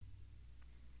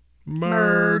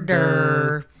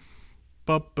Murder.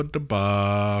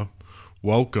 Ba-ba-da-ba.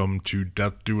 Welcome to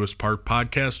Death Do Us Part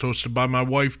podcast, hosted by my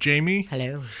wife, Jamie.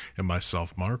 Hello. And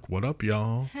myself, Mark. What up,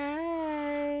 y'all?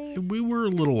 Hi. We were a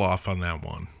little off on that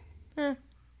one. A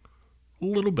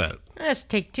little bit. That's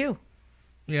take two.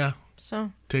 Yeah.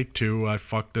 So. Take two. I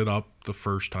fucked it up the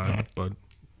first time, but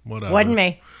whatever. Wasn't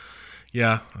me.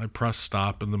 Yeah, I pressed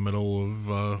stop in the middle of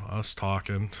us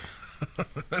talking.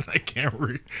 And I can't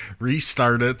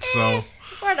restart it, so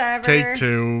Whatever. take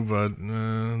two, but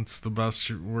it's the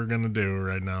best we're going to do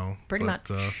right now. Pretty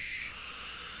much.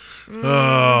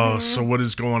 Oh, so what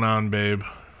is going on, babe?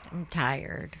 I'm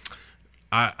tired.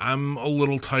 I'm a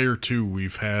little tired, too.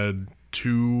 We've had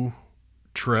 2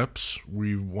 trips.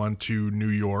 We went to New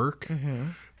York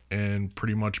and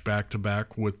pretty much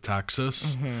back-to-back with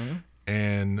Texas.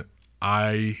 And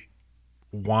I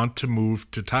want to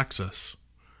move to Texas.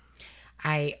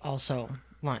 I also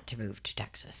want to move to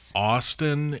Texas.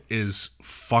 Austin is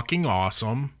fucking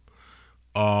awesome.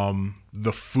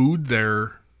 The food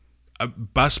there,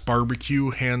 best barbecue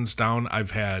hands down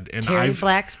I've had. And Terry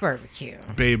Black's barbecue.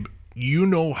 Babe, you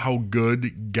know how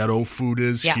good ghetto food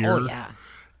is here. Oh yeah.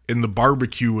 And the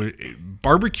barbecue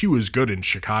is good in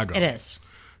Chicago. It is.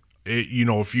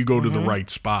 If you go to the right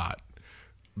spot.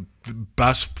 The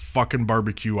best fucking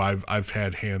barbecue I've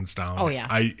had hands down. Oh yeah.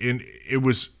 It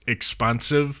was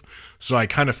expensive, so I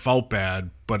kind of felt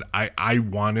bad, but I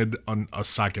wanted a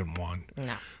second one.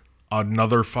 No.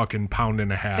 Another fucking pound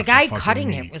and a half. The guy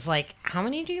cutting it was like, "How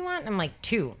many do you want?" I'm like,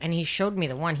 2. And he showed me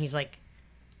the one. He's like,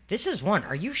 "This is 1.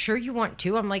 Are you sure you want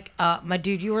 2?" I'm like, my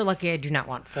dude, you were lucky I do not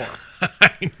want 4.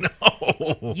 I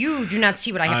know. You do not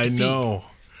see what I have to feed. I know.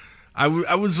 I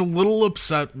was a little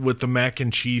upset with the mac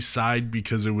and cheese side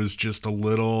because it was just a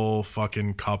little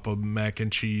fucking cup of mac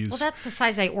and cheese. Well, that's the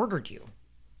size I ordered you.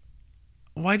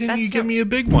 Why didn't you give me a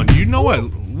big one? You know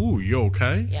Ooh, you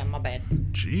okay? Yeah, my bad.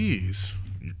 Jeez.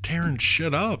 You're tearing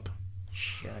shit up.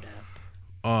 Shut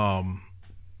up.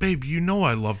 Babe, you know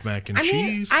I love mac and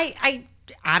cheese. I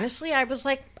honestly, I was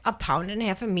like a pound and a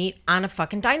half of meat on a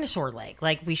fucking dinosaur leg.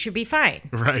 Like, we should be fine.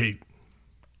 Right.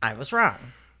 I was wrong.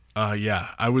 Yeah,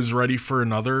 I was ready for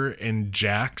another, and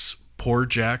poor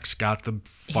Jax got the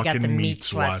fucking meat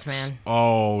sweats, man.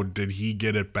 Oh, did he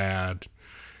get it bad?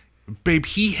 Babe,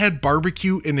 he had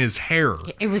barbecue in his hair.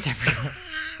 It was everywhere.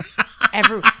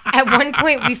 At one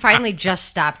point, we finally just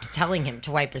stopped telling him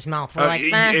to wipe his mouth. We're like,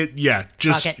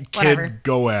 just fuck it, kid, whatever.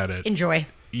 Go at it. Enjoy.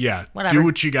 Yeah, whatever. Do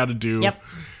what you got to do. Yep.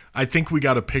 I think we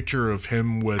got a picture of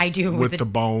him with the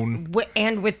bone.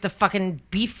 And with the fucking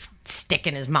beef stick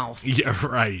in his mouth. Yeah,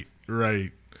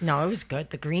 right. No, it was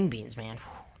good. The green beans, man.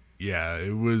 Yeah,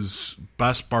 it was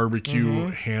best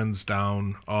barbecue, hands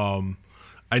down.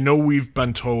 I know we've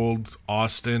been told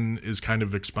Austin is kind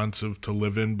of expensive to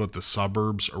live in, but the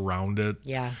suburbs around it.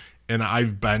 Yeah. And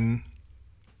I've been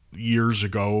years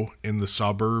ago in the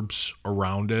suburbs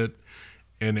around it,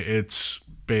 and it's,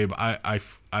 babe, I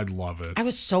love it. I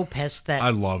was so pissed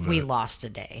that we lost a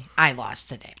day. I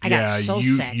lost a day. I got so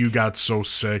sick. You got so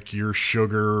sick. Your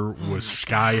sugar was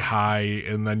sky high,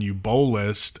 and then you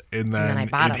bolused, and then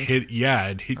it hit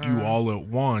you all at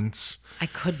once. I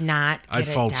could not get I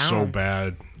felt it down. so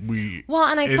bad. I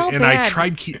felt bad. I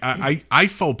tried. I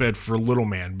felt bad for Little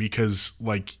Man because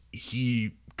like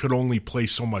he could only play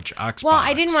so much Xbox. Well,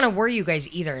 I didn't want to worry you guys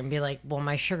either and be like, well,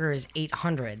 my sugar is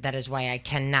 800. That is why I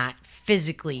cannot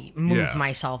physically move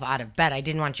myself out of bed. I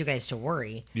didn't want you guys to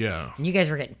worry. Yeah. And you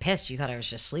guys were getting pissed. You thought I was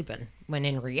just sleeping. When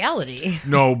in reality...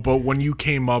 No, but when you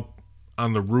came up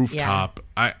on the rooftop,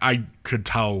 I could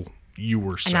tell you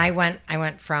were sick. And I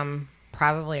went from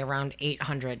probably around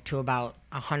 800 to about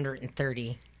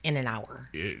 130 in an hour.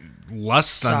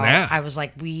 Less than that. I was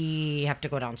like, we have to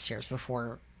go downstairs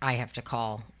before I have to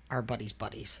call our buddies.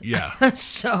 Yeah.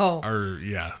 So.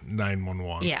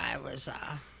 911. Yeah, I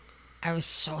was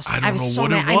so I don't know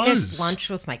what it was. I missed lunch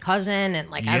with my cousin, and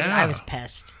I was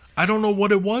pissed. I don't know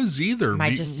what it was either.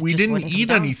 We didn't eat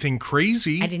anything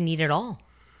crazy. I didn't eat at all.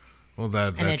 Well,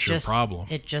 that's your problem.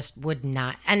 It just would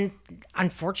not. And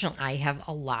unfortunately, I have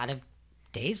a lot of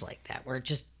days like that where it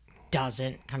just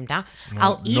doesn't come down. No,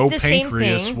 I'll eat the same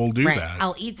thing. Will do that.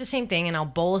 I'll eat the same thing, and I'll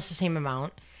bolus the same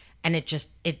amount, and it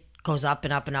goes up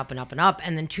and up and up and up and up.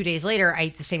 And then 2 days later, I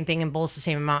eat the same thing and bolus the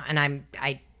same amount, and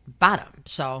I bottom.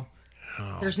 So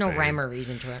there's no rhyme or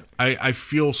reason to it. I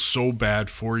feel so bad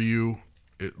for you,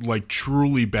 like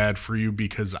truly bad for you,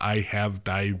 because I have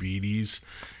diabetes,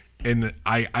 and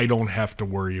I don't have to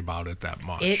worry about it that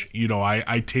much.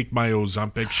 I take my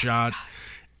Ozempic shot,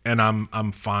 and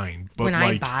I'm fine. But when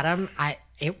I bottom,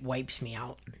 it wipes me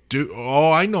out.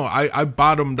 I know. I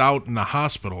bottomed out in the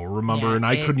hospital, remember? And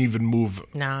I couldn't even move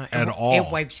at all.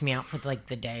 It wipes me out for like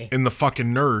the day. And the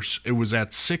fucking nurse, it was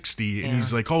at 60, and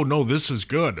he's like, oh, no, this is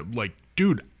good. I'm like,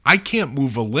 dude, I can't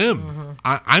move a limb. Mm-hmm.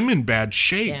 I'm in bad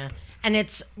shape. Yeah. And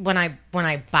it's when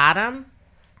I bottom,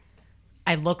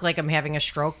 I look like I'm having a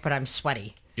stroke, but I'm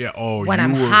sweaty. Yeah. Oh, when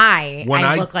I'm high,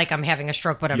 I look like I'm having a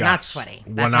stroke, but I'm not sweaty.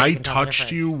 When I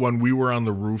touched you, when we were on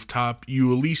the rooftop,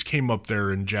 you at least came up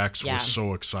there, and Jax was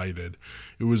so excited.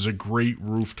 It was a great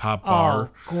rooftop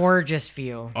bar. Oh, gorgeous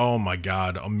view. Oh my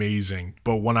God, amazing.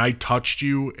 But when I touched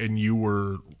you and you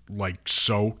were like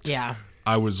soaked,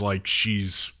 I was like,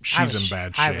 she's in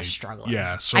bad shape. I was struggling.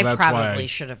 Yeah, so I that's why probably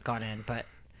should have gone in, but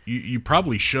you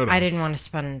probably should have. I didn't want to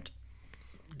spend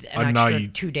an extra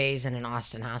 2 days in an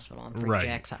Austin hospital and freak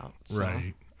Jax out. So.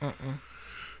 Right.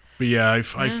 But yeah, I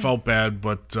felt bad,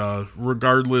 but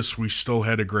regardless, we still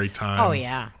had a great time. Oh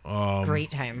yeah,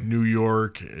 great time. New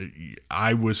York,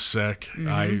 I was sick.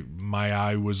 My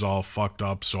eye was all fucked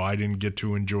up, so I didn't get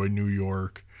to enjoy New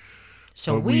York.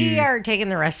 So we are taking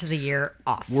the rest of the year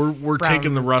off. We're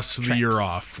taking the rest of the year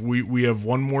off. We have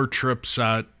one more trip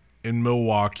set in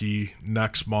Milwaukee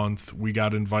next month. We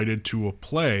got invited to a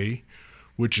play,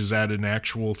 which is at an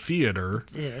actual theater.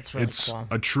 Yeah, that's really cool.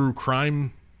 It's a true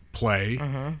crime play,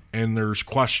 and there's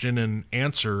question and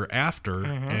answer after,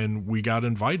 and we got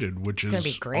invited, which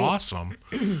is awesome.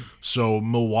 So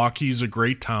Milwaukee's a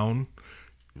great town.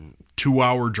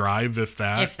 2-hour drive, if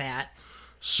that.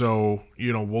 So,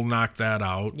 we'll knock that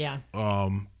out. Yeah.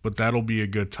 But that'll be a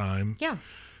good time. Yeah.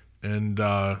 And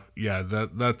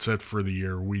that's it for the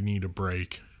year. We need a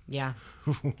break. Yeah.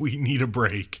 We need a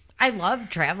break. I love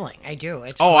traveling. I do.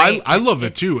 It's great. I love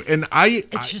it too. And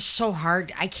it's just so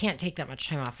hard. I can't take that much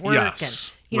time off work.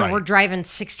 Yes, and we're driving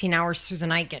 16 hours through the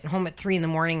night, getting home at 3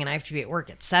 a.m, and I have to be at work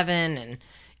at 7, and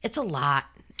it's a lot.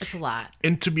 It's a lot.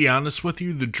 And to be honest with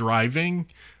you, the driving,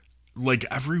 like,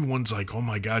 everyone's like, "Oh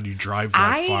my God, you drive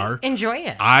that far." I enjoy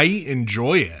it. I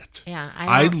enjoy it. Yeah,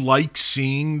 I like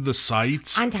seeing the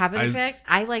sights. On top of the fact,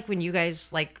 I like when you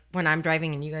guys, like, when I'm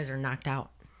driving and you guys are knocked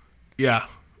out. Yeah.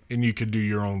 And you could do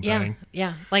your own thing.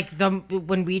 Yeah. Like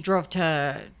when we drove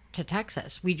to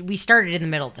Texas, we started in the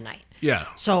middle of the night. Yeah.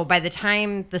 So by the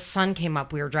time the sun came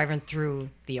up, we were driving through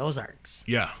the Ozarks.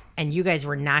 Yeah. And you guys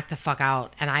were knocked the fuck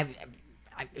out. And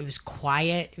it was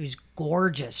quiet. It was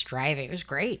gorgeous driving. It was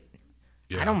great.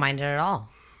 Yeah. I don't mind it at all.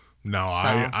 No, so,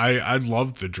 I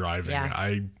love the driving. Yeah.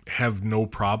 I have no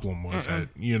problem with it.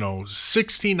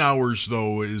 16 hours,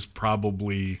 though, is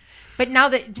probably... But now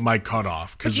that my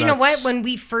cutoff, but you know what? When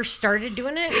we first started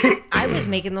doing it, I was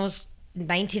making those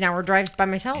 19-hour drives by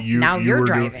myself. Now you're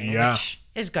driving, which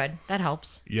is good. That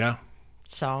helps. Yeah.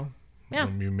 So, yeah.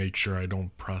 Let me make sure I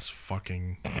don't press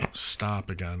fucking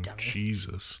stop again. Dummy.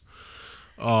 Jesus.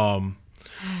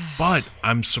 But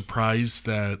I'm surprised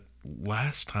that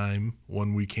last time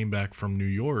when we came back from New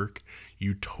York,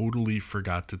 you totally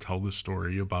forgot to tell the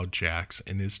story about Jax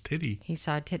and his titty. He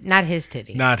saw a titty. Not his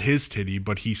titty. Not his titty,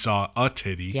 but he saw a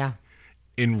titty. Yeah.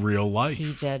 In real life.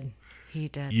 He did.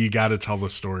 You got to tell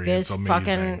the story. It's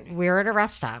amazing. We were at a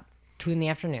rest stop, 2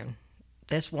 p.m.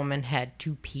 This woman had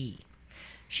to pee.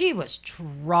 She was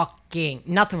trucking.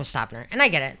 Nothing was stopping her. And I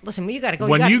get it. Listen, when you got to go,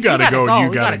 you got to go.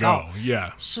 You got to go.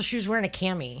 Yeah. So she was wearing a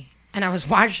cami. And I was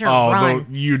watching her run.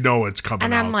 It's coming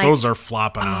and out. I'm like, those are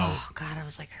flopping out. Oh, God. I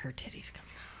was like, her titty's coming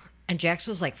out. And Jax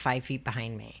was like 5 feet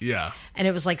behind me. Yeah. And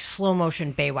it was like slow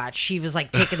motion Baywatch. She was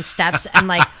like taking steps. And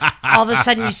like all of a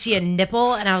sudden you see a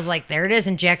nipple. And I was like, there it is.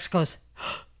 And Jax goes...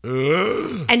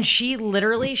 And she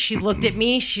looked at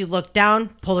me. She looked down,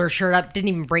 pulled her shirt up, didn't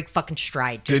even break fucking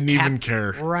stride. Didn't even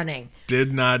care. Running.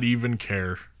 Did not even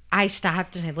care. I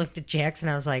stopped and I looked at Jax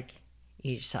and I was like...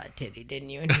 You saw a titty,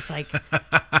 didn't you? And he's like,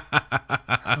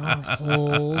 her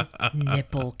whole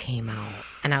nipple came out.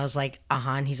 And I was like,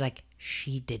 uh-huh. And he's like,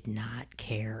 she did not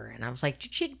care. And I was like,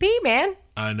 she'd pee, man.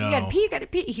 I know. You gotta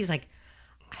pee. He's like,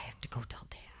 I have to go tell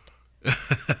Dad.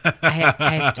 I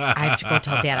have to go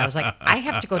tell Dad. I was like, I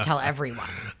have to go tell everyone.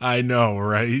 I know,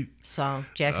 right? So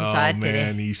Jackson saw a titty. Oh,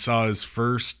 man, he saw his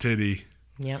first titty.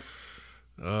 Yep.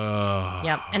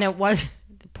 Yep. And it was,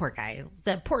 the poor guy.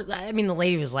 The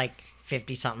lady was like,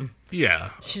 50-something. Yeah.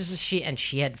 She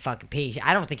had fucking pee.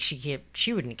 I don't think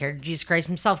she wouldn't care. Jesus Christ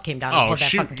himself came down and pulled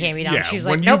that fucking cami down. Yeah, she was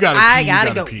like, nope, I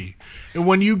gotta go. Pee. And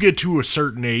when you get to a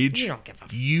certain age, you don't give a fuck.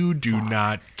 You do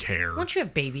not care. Once you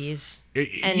have babies.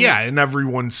 And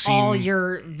everyone's seen. All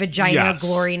your vagina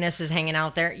gloriness is hanging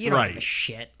out there. You don't give a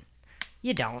shit.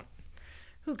 You don't.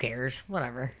 Who cares?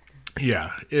 Whatever.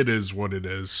 Yeah, it is what it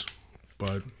is.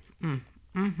 But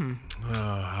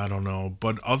I don't know.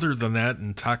 But other than that,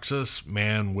 in Texas,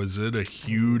 man, was it a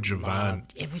huge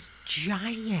event. It was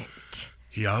giant.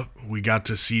 Yep. We got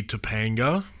to see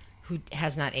Topanga. Who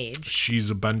has not aged. She's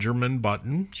a Benjamin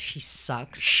Button. She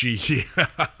sucks.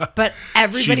 But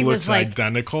everybody was like,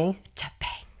 identical.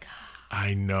 Topanga.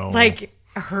 I know. Like,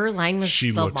 her line was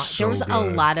She the looks long. so There was good. a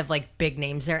lot of like big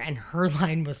names there, and her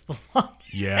line was the longest.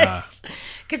 Yeah.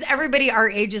 Because everybody our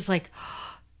age is like,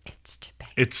 oh, it's Topanga.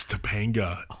 It's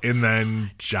Topanga. And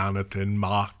then Jonathan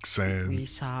Moxon. We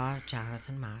saw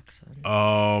Jonathan Moxon.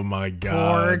 Oh, my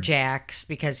God. Poor Jax,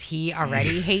 because he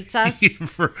already hates us.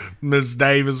 Miss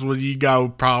Davis, will you go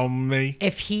problem me?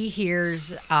 If he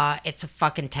hears it's a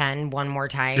fucking 10 one more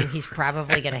time, he's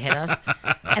probably going to hit us.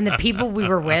 And the people we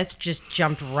were with just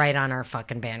jumped right on our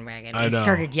fucking bandwagon. I And know.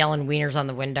 started yelling wieners on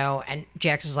the window. And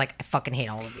Jax was like, I fucking hate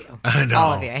all of you. I know.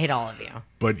 All of you. I hate all of you.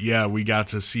 But yeah, we got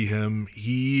to see him.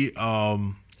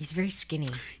 He's very skinny.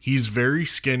 He's very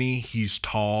skinny. He's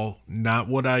tall. Not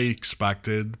what I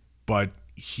expected, but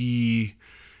he's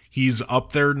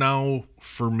up there now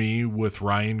for me with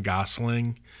Ryan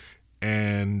Gosling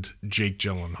and Jake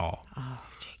Gyllenhaal. Oh,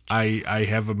 Jake. I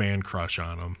have a man crush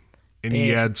on him, and he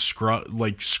had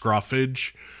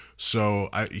scruffage, so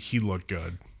he looked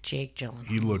good. Jake Gyllenhaal.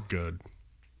 He looked good.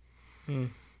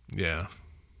 Yeah.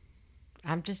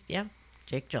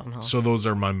 Jake Gyllenhaal. So those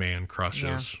are my man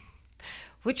crushes. Yeah.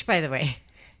 Which, by the way,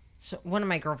 so one of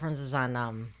my girlfriends is on,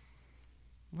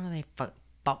 what are they,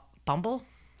 Bumble?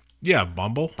 Yeah,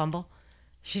 Bumble. Bumble?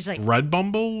 She's like, Red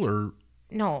Bumble or...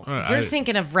 no, you're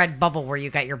thinking of Red Bubble where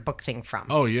you got your book thing from.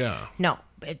 Oh, yeah. No,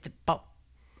 I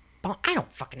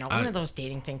don't fucking know. One of those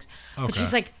dating things. But Okay.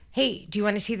 she's like, hey, do you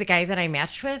want to see the guy that I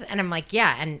matched with? And I'm like,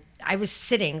 yeah. And I was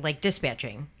sitting, like,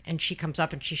 dispatching. And she comes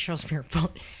up and she shows me her phone.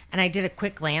 And I did a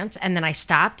quick glance. And then I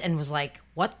stopped and was like,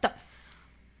 what the...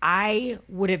 I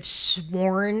would have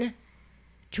sworn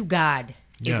to God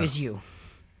it was you.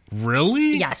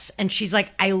 Really? Yes. And she's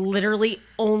like, I literally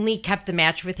only kept the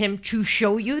match with him to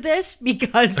show you this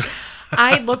because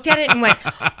I looked at it and went,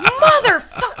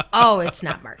 motherfucker. Oh, it's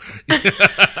not Mark.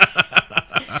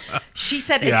 She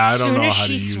said as soon as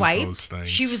she swiped,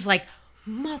 she was like,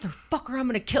 motherfucker, I'm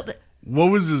going to kill the...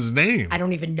 What was his name? I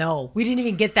don't even know. We didn't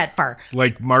even get that far.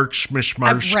 Like Mark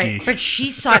Schmishmarsky. Right. But she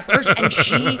saw it first, and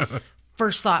she...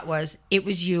 First thought was, it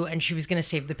was you, and she was going to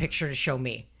save the picture to show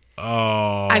me.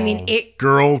 Oh. I mean, it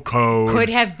girl code could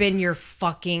have been your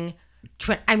fucking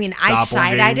twin. I mean, I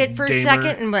side-eyed it for a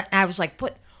second, and I was like,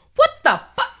 what the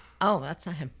fuck? Oh, that's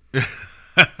not him.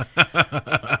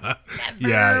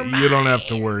 Yeah, you don't have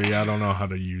to worry. I don't know how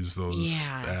to use those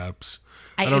apps.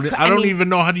 I don't even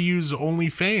know how to use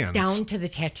OnlyFans. Down to the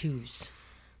tattoos.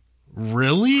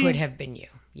 Really? Could have been you.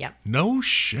 Yep. No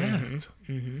shit.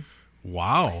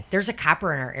 Wow. There's a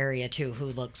copper in our area, too, who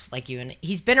looks like you. And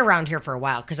he's been around here for a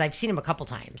while because I've seen him a couple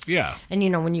times. Yeah. And,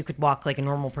 when you could walk like a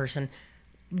normal person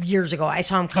years ago, I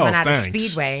saw him coming out of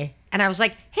Speedway. And I was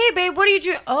like, hey, babe, what are you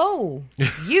doing? Oh,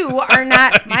 you are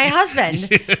not my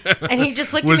husband. And he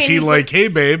just looked at me. Was he like, hey,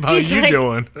 babe, how you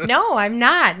doing? No, I'm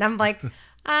not. And I'm like,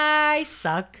 I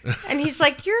suck. And he's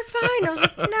like, you're fine. I was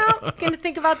like, no, I'm going to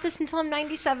think about this until I'm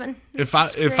 97. If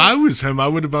I was him, I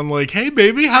would have been like, hey,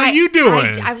 baby, how you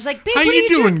doing? I was like, babe, how what you are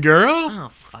doing, girl? Oh,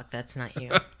 fuck, that's not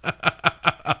you.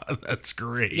 That's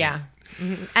great. Yeah.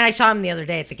 Mm-hmm. And I saw him the other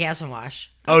day at the gas and wash.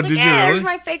 Oh, did you really? There's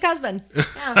my fake husband.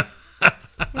 Yeah.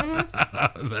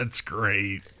 That's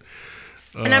great.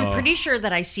 And I'm pretty sure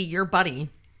that I see your buddy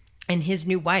and his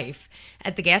new wife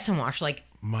at the gas and wash like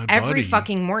every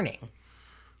fucking morning.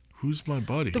 Who's my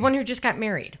buddy? The one who just got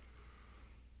married.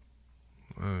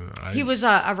 He was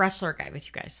a wrestler guy with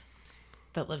you guys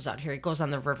that lives out here. He goes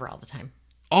on the river all the time.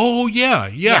 Oh,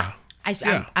 yeah.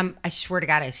 I swear to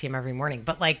God, I see him every morning.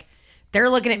 But like, they're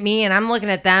looking at me and I'm looking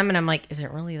at them and I'm like, is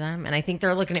it really them? And I think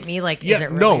they're looking at me like, is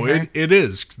it really her? it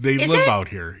is. They live out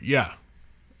here. Yeah.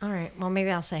 All right. Well,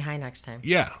 maybe I'll say hi next time.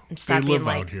 Yeah. They live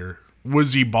out here.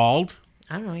 Was he bald?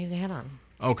 I don't know. He has a hat on.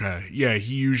 Okay. Yeah,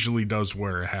 he usually does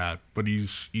wear a hat, but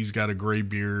he's got a gray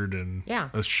beard and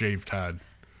a shaved head.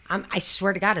 I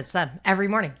swear to God, it's them every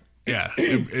morning. Yeah,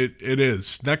 it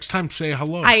is. Next time, say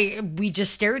hello. We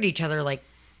just stare at each other like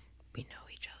we know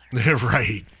each other.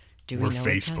 Right. We're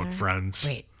Facebook friends.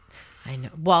 Wait, I know.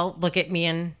 Well, look at me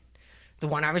and the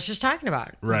one I was just talking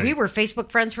about. Right. We were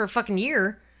Facebook friends for a fucking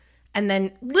year, and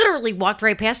then literally walked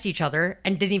right past each other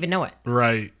and didn't even know it.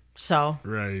 Right. So.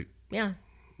 Right. Yeah.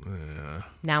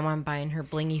 Now I'm buying her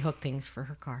blingy hook things for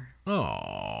her car.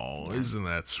 Oh, isn't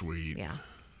that sweet? Yeah.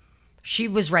 She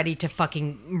was ready to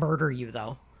fucking murder you,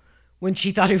 though, when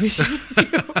she thought it was you.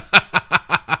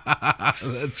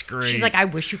 That's great. She's like, I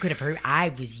wish you could have heard. I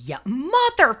was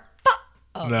motherfucker.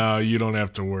 No, you don't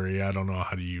have to worry. I don't know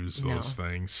how to use those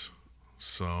things.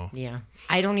 So yeah,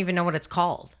 I don't even know what it's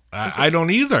called. I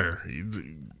don't either.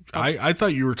 I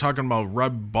thought you were talking about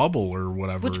Redbubble or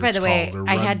whatever. Which, by the way,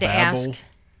 I had to ask. Who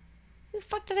the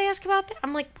fuck did I ask about that?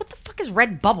 I'm like, what the fuck is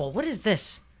Redbubble? What is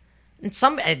this? And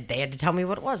they had to tell me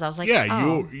what it was. I was like,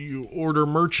 yeah, you order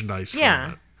merchandise from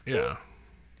it. Yeah.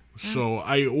 So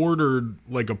I ordered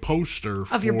like a poster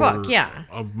of your book,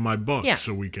 of my book,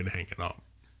 so we could hang it up.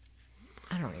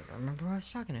 I don't even remember who I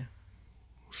was talking to.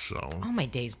 So all my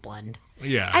days blend.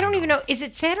 Yeah, I don't even know. Is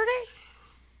it Saturday?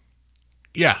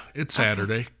 Yeah, it's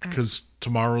Saturday because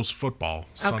tomorrow's football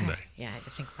Sunday. Yeah, I had to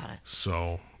think about it.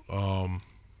 So,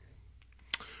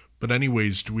 but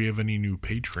anyways, do we have any new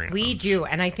Patreons? We do,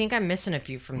 and I think I'm missing a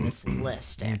few from this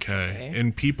list. Actually. Okay,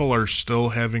 and people are still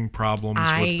having problems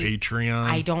with Patreon.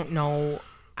 I don't know.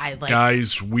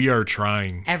 Guys, we are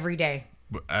trying every day.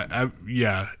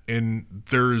 Yeah, and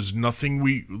there's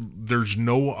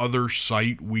no other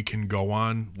site we can go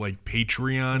on. Like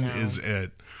Patreon is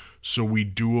it. So we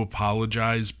do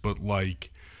apologize, but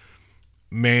like,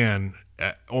 man,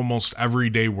 almost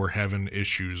every day we're having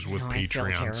issues with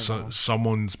Patreon.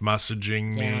 Someone's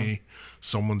messaging me.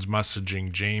 Someone's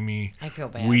messaging Jamie. I feel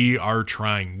bad. We are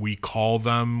trying. We call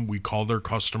them. We call their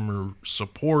customer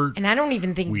support. And I don't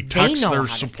even think we they text know their how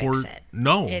support. to fix it.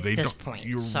 No, at they this don't. Point,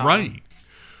 You're right.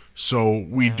 So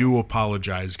we do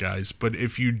apologize, guys. But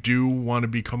if you do want to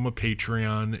become a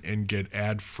Patreon and get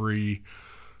ad-free,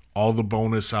 all the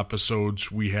bonus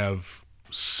episodes, we have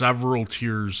several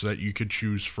tiers that you could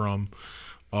choose from.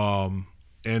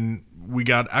 And we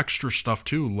got extra stuff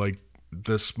too. Like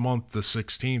this month, the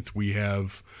 16th, we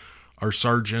have our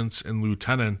sergeants and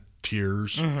lieutenant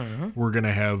tiers. Mm-hmm. We're going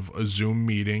to have a Zoom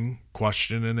meeting,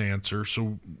 question and answer.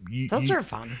 So those are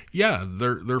fun. Yeah,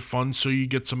 they're fun. So you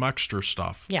get some extra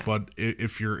stuff. Yeah. But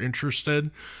if you're interested,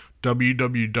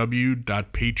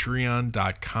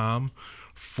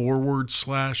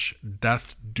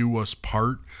 www.patreon.com/Death Do Us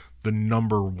Part, the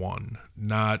number 1,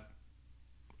 not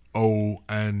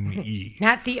ONE.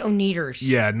 Not the Oneaters.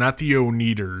 Yeah, not the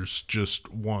Oneaters, just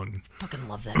one. Fucking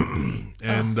love that movie.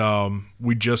 And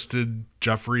we just did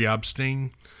Jeffrey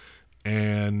Epstein,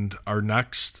 and our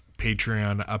next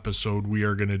Patreon episode we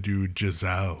are going to do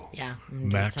Giselle. Yeah.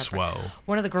 Maxwell.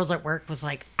 One of the girls at work was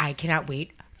like, I cannot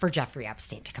wait for Jeffrey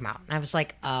Epstein to come out. And I was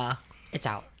like, it's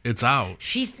out. It's out.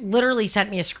 She's literally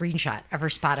sent me a screenshot of her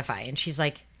Spotify, and she's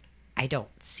like, I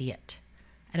don't see it.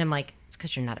 And I'm like, it's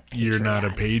because you're not a Patreon. You're not a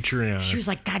Patreon. She was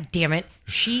like, God damn it.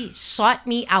 She sought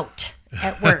me out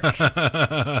at work.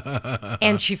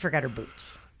 And she forgot her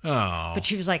boots. Oh. But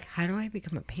she was like, how do I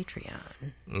become a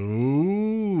Patreon?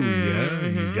 Ooh, yeah.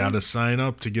 You got to sign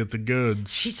up to get the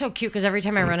goods. She's so cute because every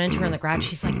time I run into her in the garage,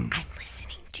 she's like, I'm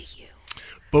listening to you.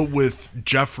 But with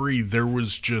Jeffrey, there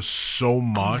was just so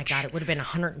much. Oh my God, it would have been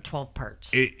 112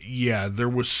 parts. Yeah, there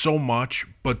was so much,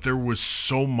 but there was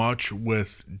so much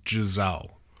with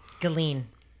Giselle. Galeen.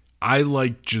 I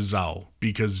like Giselle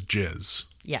because Jiz.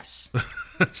 Yes.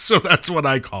 So that's what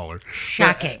I call her.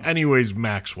 Shocking. But anyways,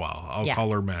 Maxwell. I'll call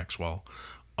her Maxwell.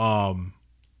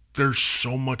 There's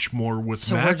so much more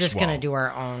with Maxwell. So we're just going to do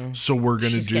our own. So we're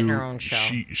going to do getting her own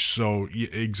show.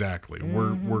 Exactly.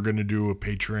 Mm-hmm. We're going to do a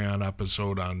Patreon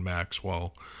episode on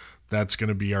Maxwell. That's going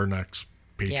to be our next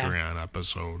Patreon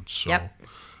episode. So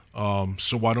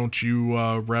so why don't you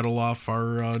rattle off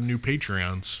our new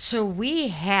Patreons? So we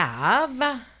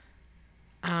have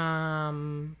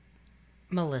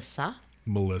Melissa.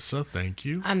 Melissa, thank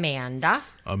you. Amanda,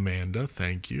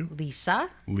 thank you.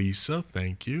 Lisa,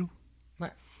 thank you.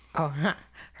 What? Oh,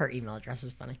 her email address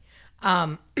is funny.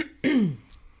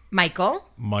 Michael,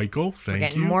 thank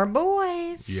getting you. more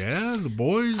boys. Yeah, the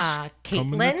boys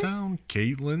coming to town.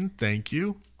 Caitlin, thank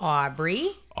you.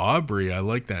 Aubrey, I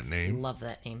like that name. love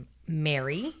that name.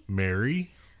 Mary,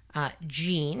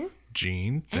 Jean,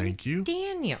 thank you.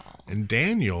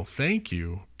 Daniel, thank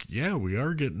you. Yeah, we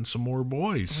are getting some more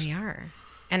boys. We are.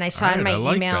 And I saw in my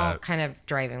email, kind of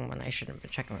driving when I shouldn't have been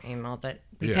checking my email, but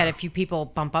we've had a few people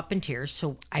bump up in tears,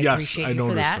 so I appreciate you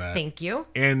for that. Thank you.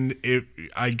 And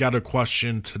I got a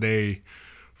question today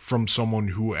from someone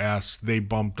who asked, they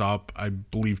bumped up, I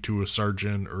believe, to a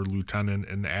sergeant or lieutenant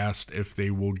and asked if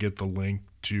they will get the link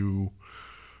to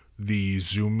the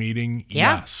Zoom meeting.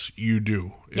 Yeah. Yes, you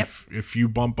do. Yep. If you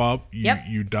bump up,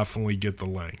 you definitely get the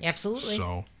link. Absolutely.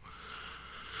 So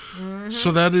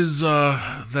so that is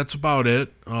that's about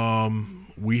it.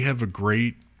 We have a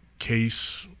great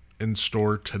case in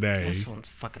store today. This one's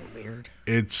fucking weird.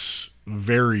 It's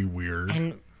very weird.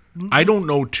 And I don't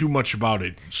know too much about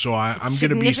it, so I'm going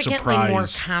to be surprised. Significantly more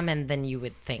common than you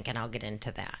would think, and I'll get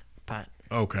into that. But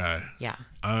okay, yeah,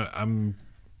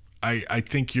 I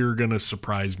think you're going to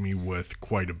surprise me with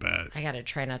quite a bit. I got to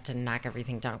try not to knock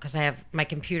everything down because I have my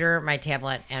computer, my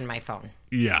tablet, and my phone.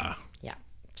 Yeah. Yeah.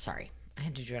 Sorry. I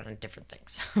had to do it on different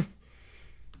things.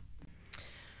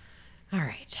 All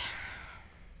right.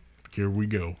 Here we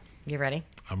go. You ready?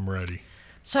 I'm ready.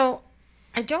 So,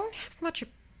 I don't have much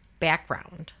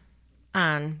background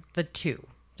on the two.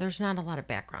 There's not a lot of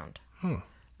background.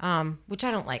 Which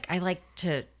I don't like. I like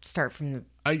to start from the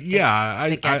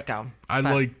get-go. I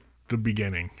like the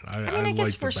beginning. I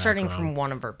guess we're starting from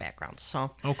one of our backgrounds.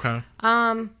 So okay.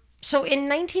 So in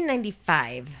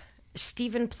 1995,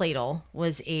 Stephen Pladl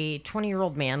was a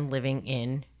 20-year-old man living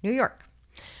in New York.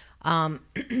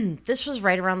 This was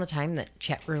right around the time that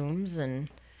chat rooms and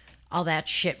all that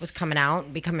shit was coming out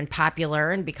and becoming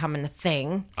popular and becoming a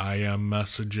thing. IM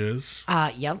messages.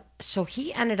 Yep. So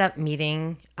he ended up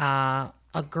meeting a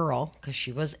girl, because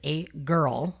she was a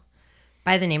girl,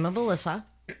 by the name of Alyssa,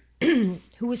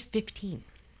 who was 15.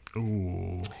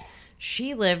 Ooh.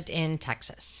 She lived in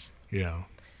Texas. Yeah.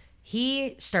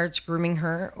 He starts grooming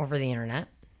her over the internet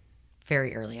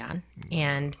very early on.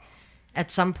 And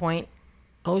at some point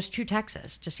goes to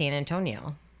Texas, to San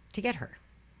Antonio, to get her.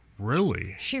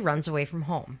 Really? She runs away from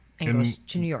home and goes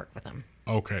to New York with him.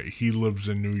 Okay. He lives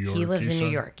in New York. He lives in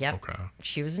New York, yep. Okay.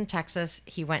 She was in Texas.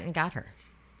 He went and got her.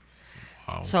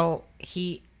 Wow. So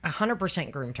he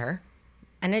 100% groomed her.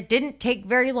 And it didn't take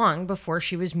very long before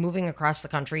she was moving across the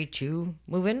country to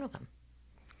move in with him.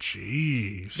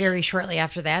 Jeez. Very shortly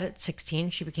after that, at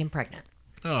 16, she became pregnant.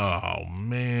 Oh,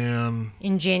 man.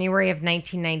 In January of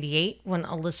 1998, when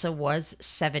Alyssa was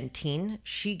 17,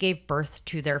 she gave birth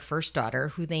to their first daughter,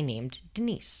 who they named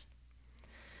Denise.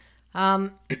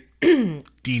 Nice.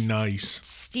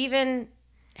 Stephen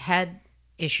had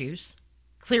issues,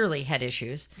 clearly had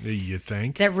issues. You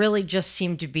think? That really just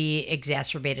seemed to be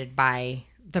exacerbated by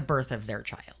the birth of their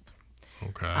child.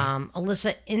 Okay.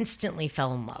 Alyssa instantly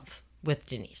fell in love with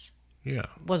Denise. Yeah.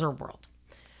 Was her world.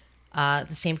 The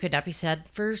same could not be said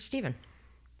for Stephen.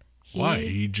 Why?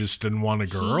 He just didn't want a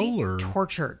girl, or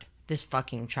tortured this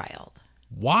fucking child.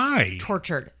 Why?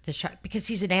 Tortured this child because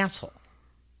he's an asshole.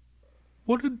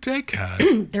 What a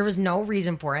dickhead. There was no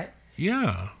reason for it.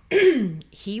 Yeah.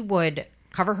 He would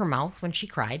cover her mouth when she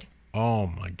cried. Oh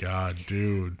my God,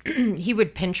 dude. He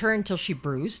would pinch her until she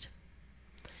bruised.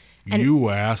 And you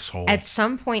asshole. At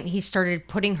some point, he started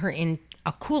putting her in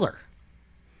a cooler.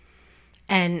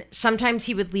 And sometimes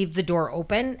he would leave the door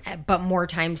open, but more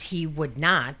times he would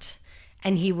not.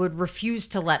 And he would refuse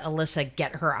to let Alyssa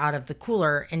get her out of the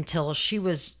cooler until she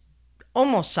was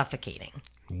almost suffocating.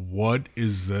 What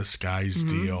is this guy's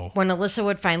deal? When Alyssa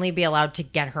would finally be allowed to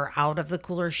get her out of the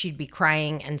cooler, she'd be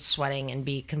crying and sweating and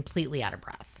be completely out of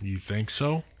breath. You think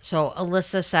so? So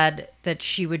Alyssa said that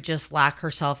she would just lock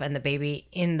herself and the baby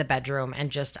in the bedroom and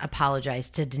just apologize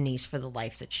to Denise for the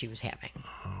life that she was having.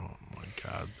 Oh my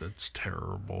God, that's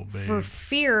terrible, babe. For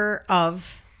fear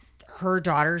of her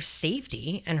daughter's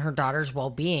safety and her daughter's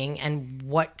well-being and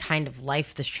what kind of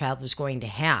life this child was going to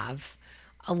have,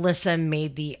 Alyssa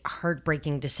made the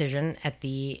heartbreaking decision at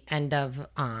the end of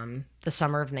the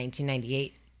summer of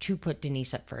 1998 to put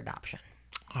Denise up for adoption.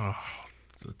 Oh,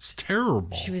 that's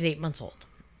terrible. She was 8 months old.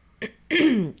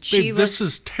 This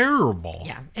is terrible.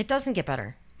 Yeah, it doesn't get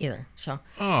better either. So,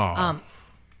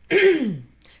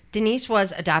 Denise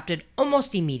was adopted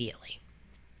almost immediately.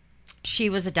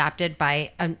 She was adopted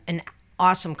by an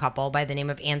awesome couple by the name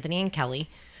of Anthony and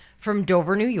Kelly from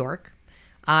Dover, New York.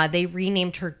 They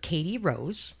renamed her Katie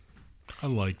Rose. I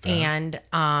like that.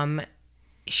 And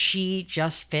she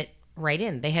just fit right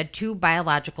in. They had two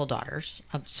biological daughters,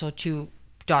 so two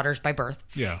daughters by birth.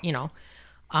 Yeah. You know.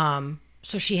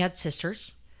 So she had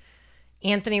sisters.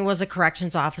 Anthony was a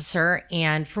corrections officer,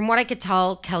 and from what I could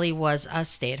tell, Kelly was a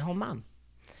stay-at-home mom.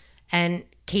 And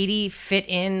Katie fit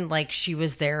in like she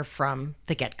was there from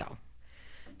the get-go.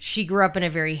 She grew up in a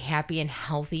very happy and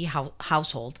healthy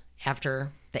household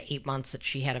after the 8 months that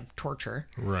she had of torture.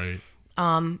 Right.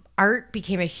 Art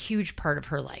became a huge part of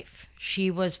her life.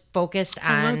 She was focused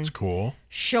on that's cool.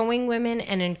 Showing women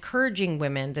and encouraging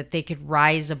women that they could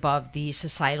rise above the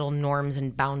societal norms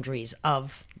and boundaries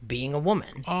of being a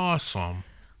woman. Awesome.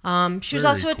 She was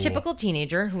also a typical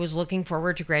teenager who was looking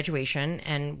forward to graduation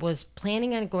and was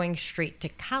planning on going straight to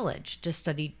college to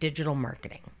study digital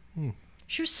marketing.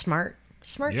 She was smart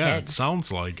kid. Yeah, it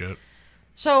sounds like it.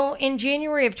 So in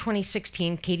January of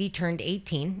 2016, Katie turned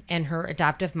 18, and her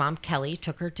adoptive mom, Kelly,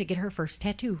 took her to get her first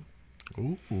tattoo.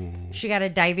 Ooh. She got a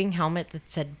diving helmet that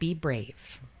said, "Be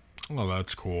brave." Oh,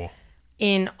 that's cool.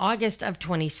 In August of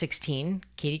 2016,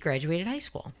 Katie graduated high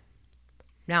school.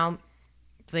 Now,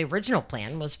 the original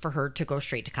plan was for her to go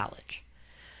straight to college.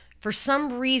 For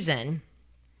some reason,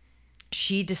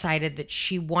 she decided that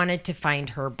she wanted to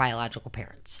find her biological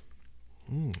parents.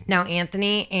 Now,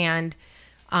 Anthony and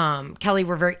Kelly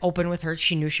were very open with her.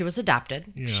 She knew she was adopted.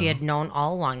 Yeah. She had known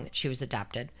all along that she was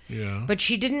adopted. Yeah. But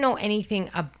she didn't know anything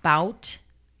about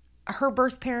her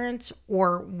birth parents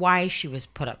or why she was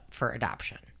put up for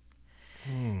adoption.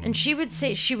 And she would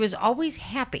say she was always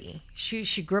happy.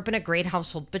 She grew up in a great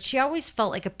household, but she always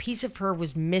felt like a piece of her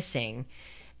was missing.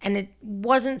 And it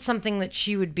wasn't something that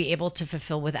she would be able to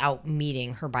fulfill without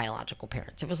meeting her biological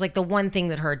parents. It was like the one thing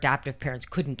that her adoptive parents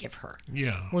couldn't give her.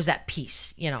 Yeah. Was that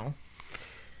piece, you know?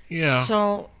 Yeah.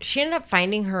 So she ended up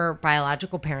finding her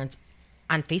biological parents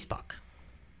on Facebook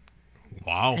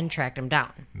Wow. and tracked them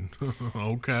down.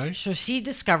 Okay. So she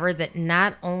discovered that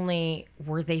not only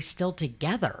were they still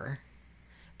together,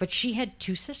 but she had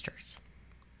 2 sisters.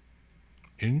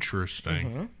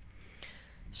 Interesting.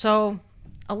 So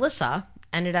Alyssa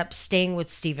ended up staying with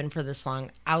Stephen for this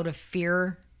long out of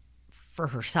fear for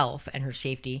herself and her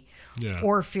safety, Yeah.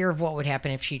 or fear of what would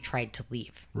happen if she tried to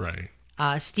leave. Right.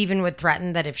 Stephen would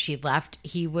threaten that if she left,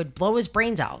 he would blow his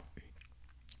brains out.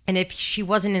 And if she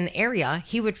wasn't in the area,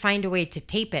 he would find a way to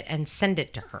tape it and send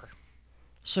it to her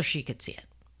so she could see it.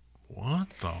 What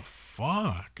the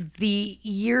fuck? The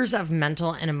years of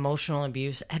mental and emotional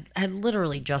abuse had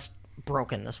literally just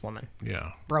broken this woman.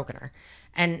 Yeah. Broken her.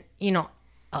 And, you know,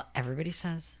 everybody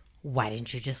says, why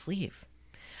didn't you just leave?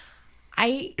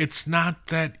 It's not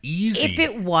that easy. If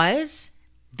it was,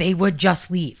 they would just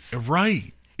leave.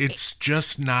 Right. It's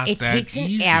just not It that takes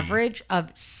easy. an average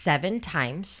of 7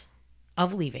 times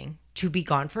of leaving to be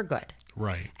gone for good.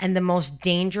 Right. And the most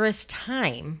dangerous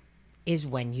time is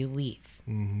when you leave.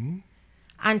 Mm-hmm.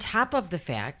 On top of the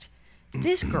fact,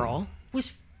 this girl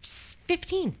was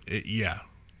 15. Yeah.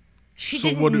 She So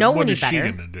didn't know what any is better.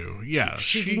 she going to do? Yeah.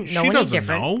 She didn't know she any doesn't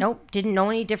different. know. Nope, didn't know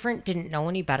any different, didn't know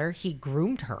any better. He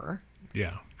groomed her.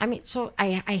 Yeah. I mean, so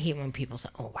I hate when people say,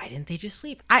 oh, why didn't they just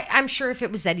leave? I'm sure if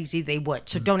it was that easy, they would.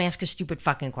 So don't ask a stupid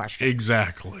fucking question.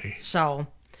 Exactly. So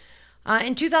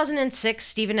in 2006,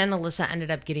 Stephen and Alyssa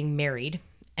ended up getting married,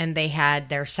 and they had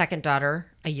their second daughter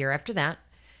a year after that.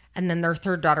 And then their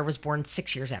third daughter was born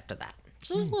 6 years after that.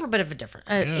 So there's a little bit of a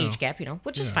different age gap, you know,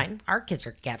 which is fine. Our kids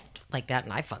are gapped like that,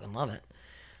 and I fucking love it.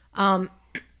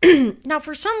 Now,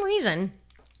 for some reason,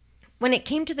 when it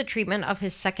came to the treatment of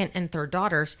his second and third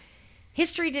daughters,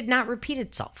 history did not repeat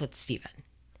itself with Stephen.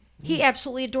 He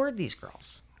absolutely adored these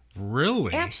girls.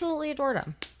 Really? Absolutely adored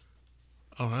them.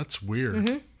 Oh, that's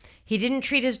weird. He didn't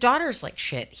treat his daughters like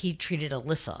shit. He treated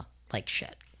Alyssa like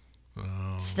shit.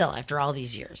 Oh. Still, after all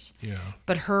these years. Yeah.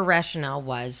 But her rationale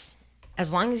was,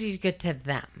 as long as he's good to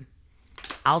them,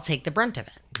 I'll take the brunt of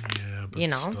it. Yeah, but You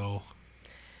know? still.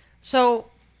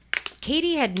 So,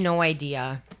 Katie had no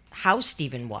idea how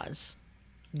Stephen was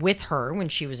with her when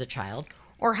she was a child,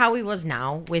 or how he was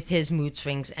now with his mood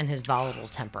swings and his volatile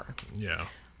temper. Yeah.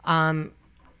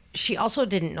 She also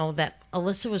didn't know that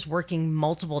Alyssa was working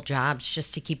multiple jobs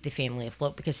just to keep the family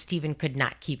afloat because Stephen could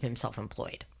not keep himself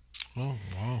employed. Oh,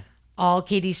 wow. All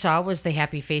Katie saw was the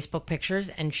happy Facebook pictures,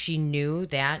 and she knew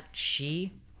that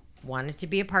she wanted to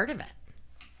be a part of it.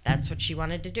 That's what she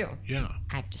wanted to do. Yeah.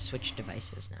 I have to switch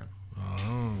devices now.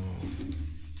 Oh.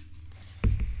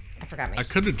 I forgot my... I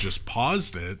could have just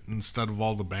paused it instead of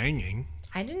all the banging.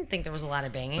 I didn't think there was a lot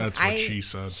of banging. That's what she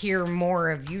said. I hear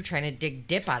more of you trying to dig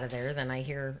dip out of there than I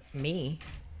hear me.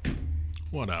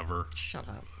 Whatever. Shut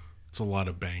up. It's a lot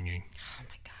of banging. Oh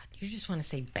my God. You just want to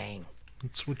say bang.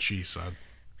 That's what she said.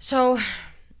 So,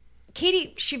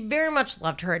 Katie, she very much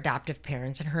loved her adoptive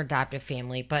parents and her adoptive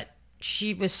family, but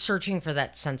she was searching for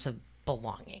that sense of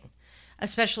belonging,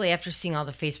 especially after seeing all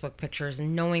the Facebook pictures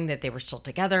and knowing that they were still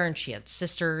together and she had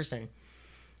sisters. And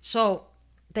so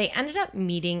they ended up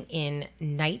meeting in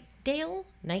Nightendale,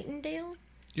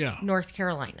 Yeah. North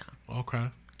Carolina. Okay.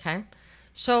 Okay.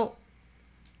 So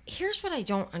here's what I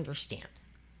don't understand.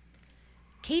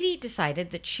 Katie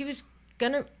decided that she was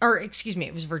gonna, or excuse me,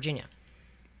 it was Virginia.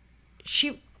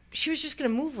 She was just gonna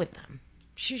move with them.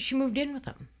 She moved in with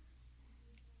them.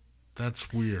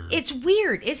 That's weird. It's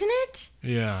weird, isn't it?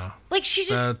 Yeah. Like she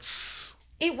just. That's.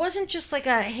 It wasn't just like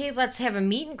a hey, let's have a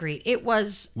meet and greet. It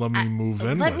was Let me move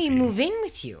in. Let with me you. move in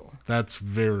with you. That's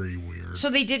very weird. So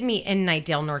they did meet in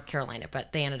Nightdale, North Carolina,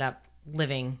 but they ended up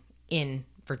living in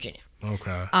Virginia.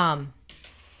 Okay.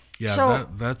 Yeah, so-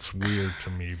 that's weird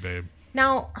to me, babe.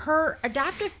 Now, her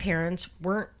adoptive parents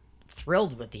weren't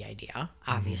thrilled with the idea,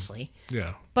 obviously,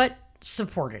 Yeah. but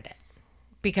supported it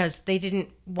because they didn't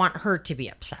want her to be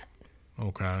upset.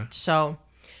 Okay. So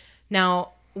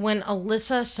now, when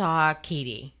Alyssa saw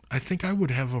Katie, I think I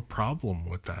would have a problem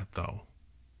with that, though.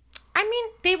 I mean,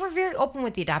 they were very open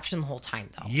with the adoption the whole time,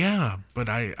 though. Yeah, but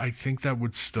I think that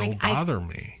would still bother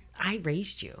me. I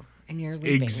raised you, and you're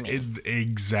leaving me.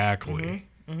 Exactly.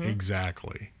 Mm-hmm.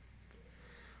 Exactly.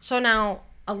 So now,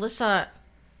 Alyssa,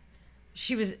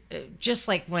 she was just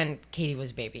like when Katie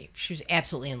was a baby. She was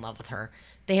absolutely in love with her.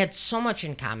 They had so much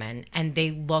in common, and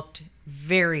they looked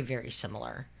very, very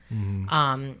similar.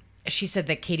 Mm-hmm. She said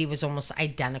that Katie was almost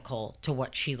identical to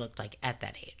what she looked like at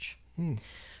that age.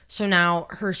 So now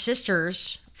her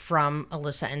sisters from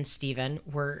Alyssa and Steven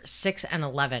were 6 and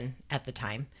 11 at the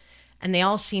time, and they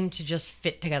all seemed to just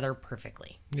fit together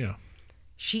perfectly. Yeah.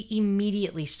 She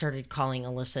immediately started calling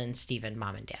Alyssa and Steven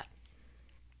mom and dad.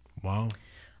 Wow.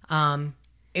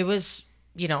 It was,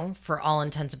 for all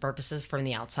intents and purposes from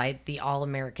the outside, the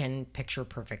all-American picture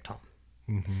perfect home.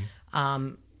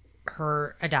 Mm-hmm.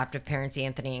 Her adoptive parents,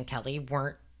 Anthony and Kelly,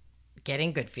 weren't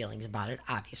getting good feelings about it,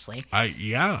 obviously.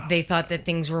 They thought that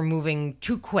things were moving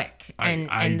too quick.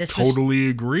 And this totally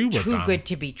agree with that. Too good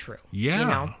to be true.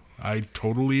 Yeah, I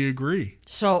totally agree.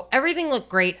 So everything looked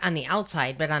great on the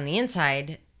outside, but on the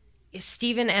inside,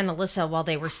 Steven and Alyssa, while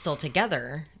they were still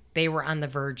together, they were on the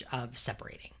verge of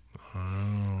separating.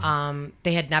 Oh.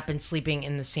 They had not been sleeping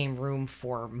in the same room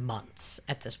for months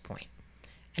at this point.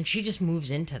 And she just moves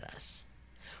into this.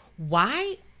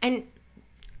 Why? And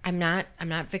I'm not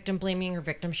victim blaming or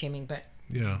victim shaming, but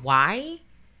why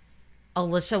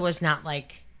Alyssa was not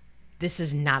like, this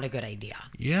is not a good idea.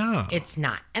 Yeah. It's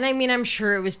not. And I mean, I'm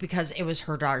sure it was because it was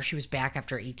her daughter. She was back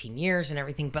after 18 years and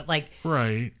everything, but like,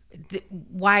 right.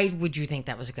 Why would you think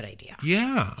that was a good idea?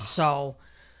 Yeah. So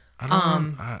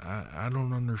I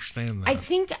don't understand that.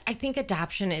 I think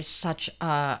adoption is such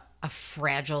a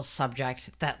fragile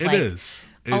subject that it is.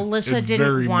 Alyssa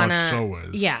didn't want to. So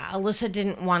is. Yeah, Alyssa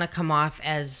didn't want to come off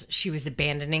as she was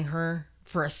abandoning her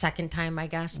for a second time, I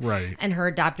guess. Right. And her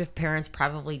adoptive parents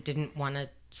probably didn't want to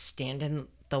stand in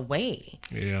the way.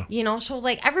 Yeah. So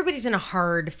like everybody's in a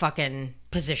hard fucking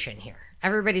position here.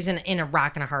 Everybody's in a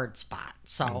rock and a hard spot.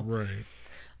 So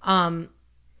right.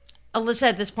 Alyssa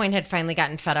at this point had finally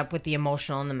gotten fed up with the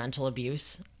emotional and the mental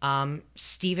abuse.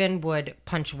 Steven would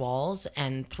punch walls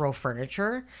and throw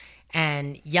furniture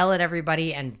and yell at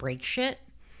everybody and break shit.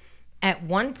 At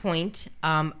one point,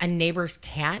 a neighbor's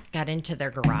cat got into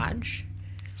their garage.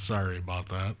 Sorry about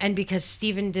that. And because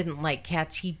Steven didn't like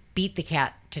cats, he beat the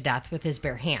cat to death with his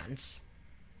bare hands.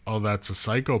 Oh, that's a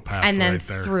psychopath and then right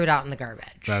there. Threw it out in the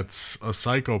garbage. That's a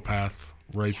psychopath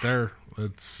right there.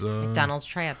 It's McDonald's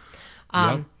triad.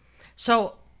 Yep.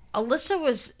 So Alyssa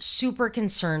was super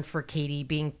concerned for Katie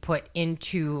being put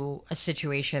into a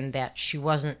situation that she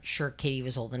wasn't sure Katie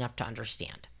was old enough to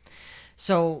understand.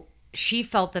 So she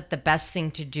felt that the best thing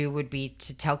to do would be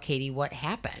to tell Katie what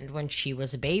happened when she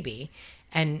was a baby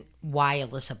and why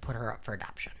Alyssa put her up for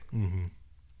adoption. Mm-hmm.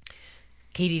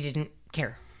 Katie didn't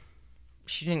care.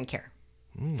 She didn't care.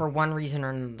 For one reason or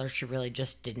another, she really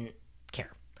just didn't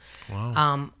care.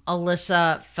 Wow.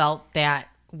 Alyssa felt that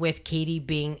with Katie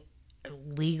being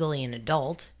legally an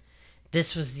adult,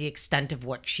 this was the extent of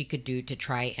what she could do to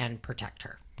try and protect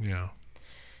her. Yeah.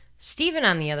 Steven,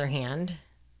 on the other hand,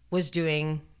 was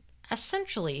doing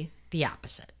essentially the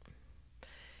opposite.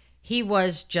 He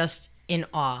was just in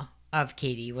awe of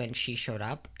Katie when she showed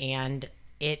up, and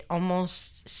it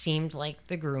almost seemed like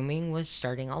the grooming was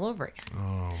starting all over again.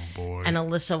 Oh, boy. And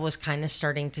Alyssa was kind of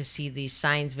starting to see these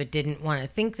signs, but didn't want to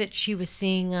think that she was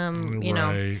seeing them, you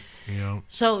know. Yeah.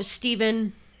 So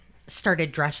Steven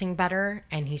started dressing better,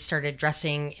 and he started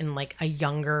dressing in like a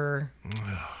younger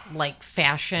like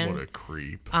fashion. What a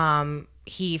creep.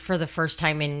 He, for the first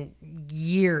time in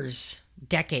years,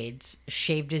 decades,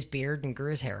 shaved his beard and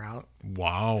grew his hair out.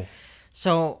 Wow.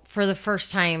 So for the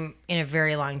first time in a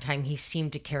very long time, he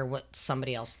seemed to care what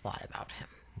somebody else thought about him.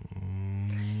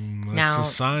 That's a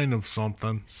sign of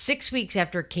something. 6 weeks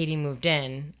after Katie moved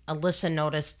in, Alyssa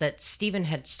noticed that Steven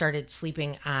had started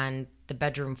sleeping on the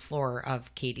bedroom floor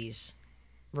of Katie's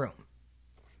room.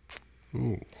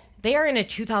 Ooh. They are in a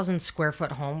 2,000 square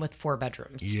foot home with 4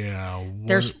 bedrooms. Yeah.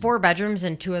 There's 4 bedrooms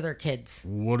and 2 other kids.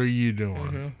 What are you doing?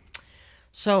 Mm-hmm.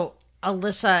 So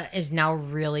Alyssa is now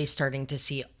really starting to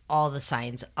see all the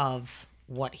signs of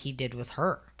what he did with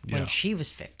her when she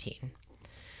was 15.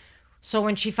 So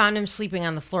when she found him sleeping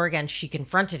on the floor again, she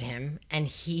confronted him, and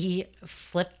he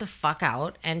flipped the fuck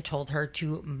out and told her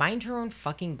to mind her own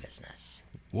fucking business.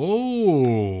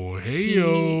 Whoa,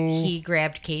 hey-yo. He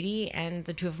grabbed Katie, and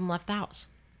the two of them left the house.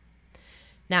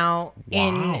 Now,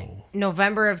 in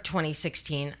November of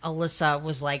 2016, Alyssa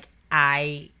was like,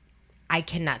 I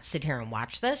cannot sit here and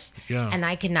watch this, and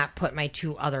I cannot put my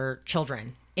 2 other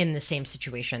children in the same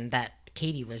situation that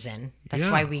Katie was in. That's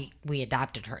why we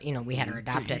adopted her. You know, we had her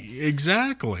adopted.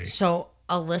 Exactly. So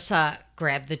Alyssa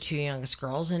grabbed the two youngest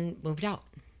girls and moved out.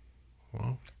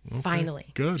 Well, okay. Finally.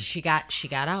 Good. She got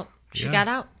out. She Yeah. got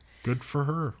out. Good for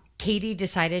her. Katie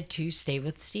decided to stay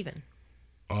with Steven.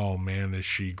 Oh, man, is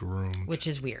she groomed. Which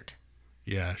is weird.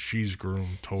 Yeah, she's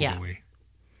groomed totally. Yeah.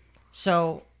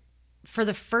 So, for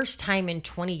the first time in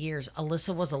 20 years,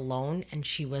 Alyssa was alone and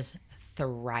she was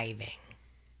thriving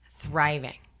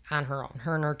on her own,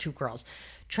 her and her two girls,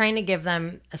 trying to give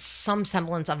them some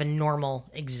semblance of a normal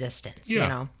existence, you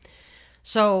know?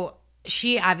 So,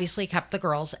 she obviously kept the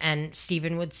girls, and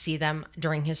Steven would see them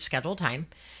during his scheduled time.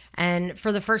 And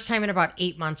for the first time in about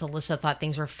 8 months, Alyssa thought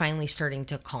things were finally starting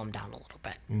to calm down a little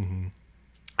bit.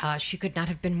 Mm-hmm. She could not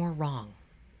have been more wrong.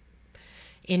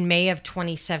 In May of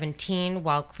 2017,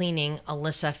 while cleaning,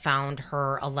 Alyssa found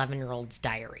her 11-year-old's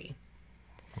diary.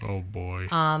 Oh, boy.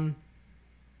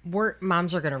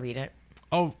 Moms are going to read it.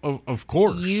 Oh, of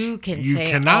course. You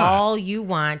cannot. all you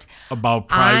want About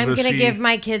privacy. I'm going to give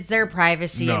my kids their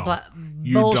privacy. No, and blah,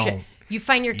 you bullshit. don't. You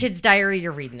find your kid's diary,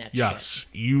 you're reading it. Yes.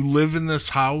 You live in this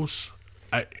house.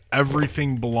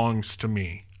 Everything belongs to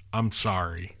me. I'm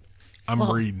sorry.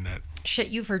 I'm reading it. Shit,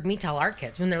 you've heard me tell our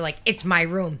kids when they're like, it's my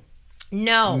room.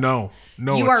 No,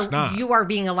 it's not. You are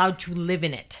being allowed to live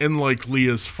in it. And like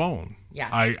Leah's phone. Yeah.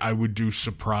 I would do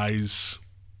surprise,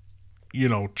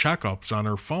 checkups on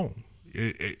her phone.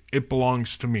 It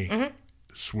belongs to me,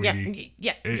 sweetie.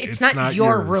 Yeah. It's not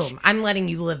your room. I'm letting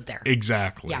you live there.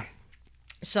 Exactly. Yeah.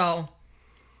 So,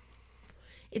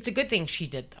 it's a good thing she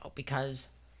did, though, because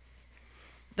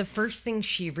the first thing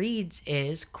she reads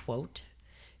is, quote,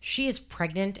 "She is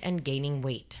pregnant and gaining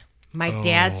weight. My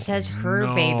dad says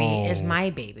her baby is my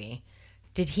baby.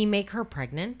 Did he make her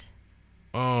pregnant?"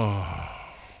 Oh.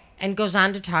 And goes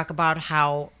on to talk about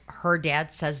how her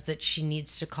dad says that she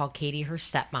needs to call Katie her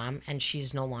stepmom and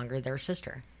she's no longer their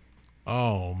sister.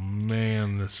 Oh,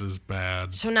 man, this is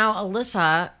bad. So now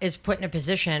Alyssa is put in a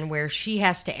position where she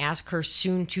has to ask her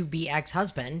soon-to-be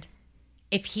ex-husband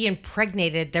if he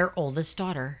impregnated their oldest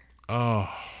daughter. Oh.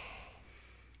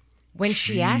 When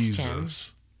she asked him,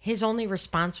 his only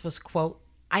response was, quote,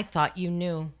 "I thought you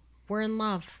knew. We're in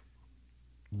love."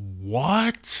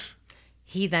 What?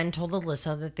 He then told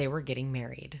Alyssa that they were getting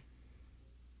married.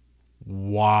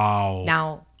 Wow.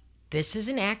 Now, this is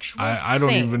an actual I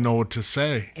don't even know what to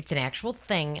say. It's an actual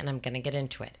thing, and I'm going to get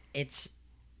into it. It's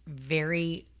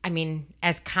very,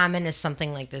 as common as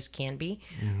something like this can be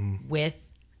with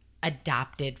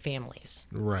adopted families.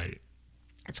 Right.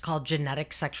 It's called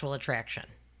genetic sexual attraction.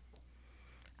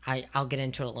 I'll get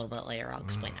into it a little bit later. I'll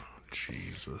explain it.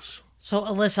 Jesus. So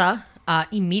Alyssa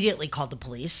immediately called the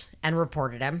police and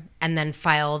reported him, and then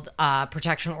filed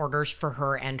protection orders for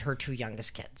her and her two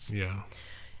youngest kids. Yeah.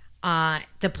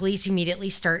 The police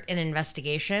immediately start an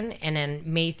investigation, and on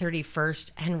May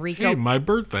 31st, Hey, my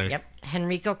birthday. Yep.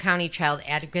 Henrico County Child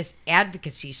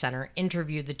Advocacy Center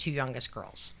interviewed the two youngest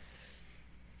girls.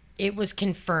 It was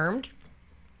confirmed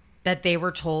that they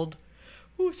were told,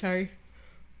 "Oh, sorry.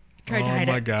 Tried to hide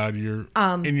my it. God,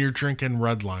 you're drinking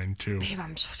red line too." Babe,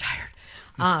 I'm so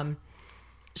tired.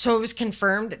 So it was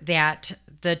confirmed that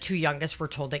the two youngest were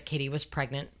told that Katie was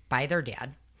pregnant by their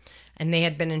dad, and they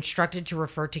had been instructed to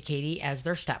refer to Katie as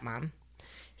their stepmom.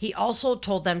 He also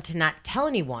told them to not tell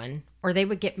anyone or they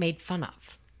would get made fun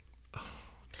of. Oh,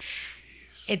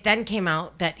 jeez. It then came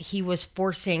out that he was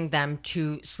forcing them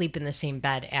to sleep in the same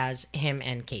bed as him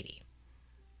and Katie.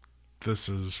 This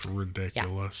is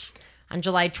ridiculous. Yeah. On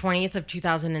July 20th of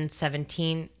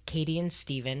 2017, Katie and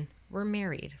Steven were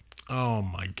married. Oh,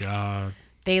 my God.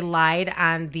 They lied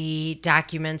on the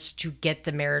documents to get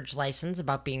the marriage license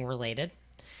about being related.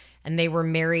 And they were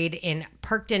married in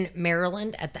Parkton,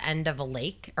 Maryland at the end of a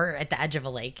lake, or at the edge of a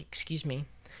lake, excuse me.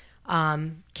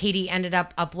 Katie ended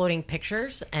up uploading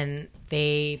pictures, and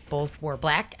they both wore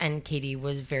black, and Katie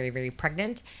was very, very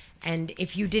pregnant. And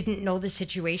if you didn't know the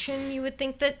situation, you would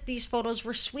think that these photos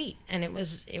were sweet, and it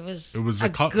was a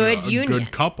good union.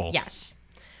 Good couple. Yes.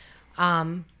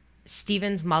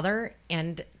 Steven's mother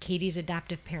and Katie's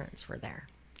adoptive parents were there.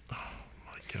 Oh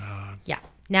my God. Yeah.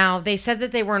 Now, they said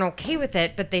that they weren't okay with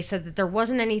it, but they said that there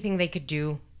wasn't anything they could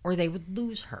do or they would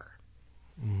lose her.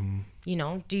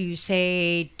 Mm-hmm. Do you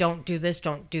say, don't do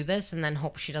this, and then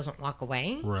hope she doesn't walk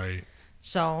away? Right.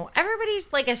 So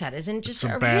everybody's, like I said, is in just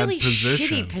a really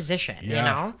shitty position,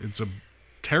 Yeah, it's a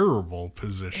terrible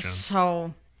position.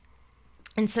 So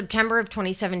in September of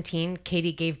 2017,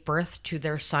 Katie gave birth to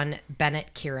their son,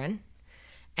 Bennett Kieran.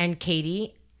 And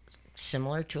Katie,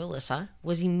 similar to Alyssa,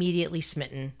 was immediately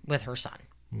smitten with her son.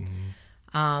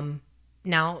 Mm-hmm.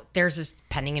 Now, there's this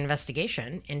pending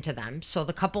investigation into them. So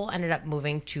the couple ended up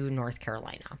moving to North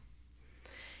Carolina.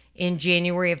 In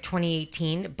January of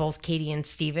 2018, both Katie and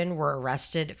Stephen were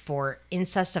arrested for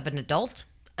incest of an adult,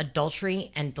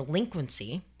 adultery, and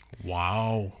delinquency.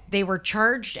 Wow. They were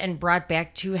charged and brought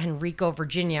back to Henrico,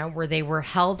 Virginia, where they were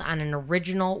held on an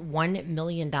original $1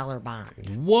 million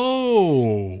bond.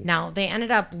 Whoa. Now, they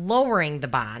ended up lowering the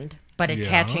bond, but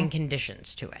attaching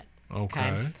conditions to it.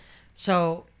 Okay.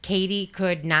 So Katie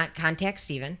could not contact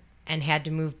Stephen and had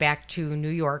to move back to New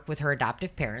York with her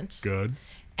adoptive parents. Good.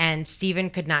 And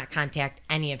Stephen could not contact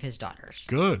any of his daughters.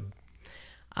 Good.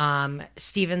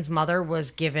 Stephen's mother was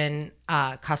given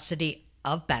custody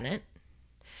of Bennett.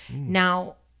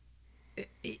 Now,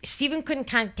 Stephen couldn't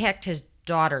contact his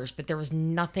daughters, but there was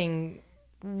nothing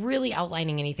really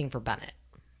outlining anything for Bennett.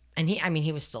 And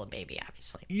he was still a baby,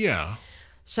 obviously. Yeah.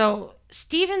 So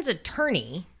Stephen's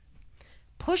attorney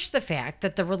pushed the fact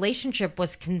that the relationship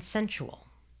was consensual.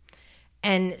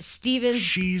 And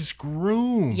she's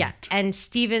groomed. Yeah. And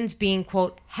Stephen's being,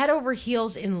 quote, head over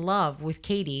heels in love with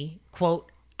Katie, quote,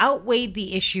 outweighed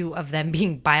the issue of them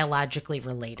being biologically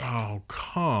related. Oh,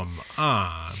 come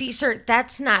on. See, sir,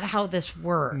 that's not how this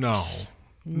works.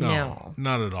 No,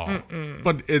 not at all.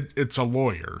 But it's a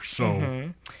lawyer,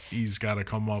 so he's got to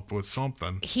come up with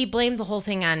something. He blamed the whole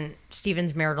thing on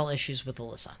Stephen's marital issues with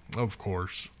Alyssa. Of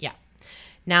course. Yeah.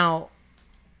 Now,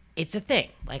 it's a thing.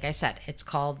 Like I said, it's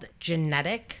called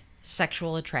genetic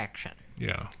sexual attraction.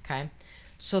 Yeah. Okay.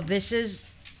 So this is,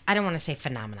 I don't want to say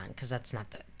phenomenon because that's not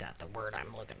the word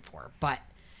I'm looking for, but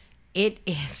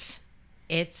it's,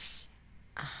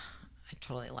 I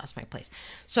totally lost my place.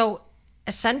 So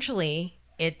essentially,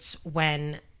 it's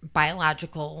when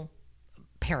biological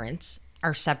parents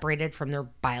are separated from their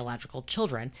biological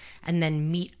children and then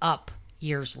meet up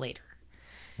years later.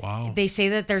 Wow. They say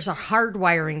that there's a hard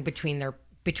wiring between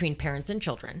parents and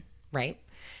children, right?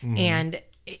 And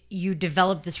you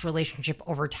develop this relationship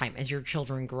over time as your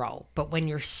children grow. But when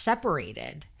you're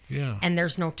separated, and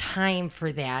there's no time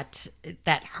for that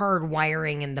hard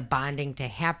wiring and the bonding to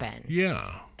happen,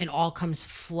 it all comes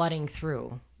flooding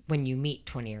through when you meet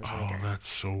 20 years later. Oh, that's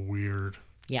so weird.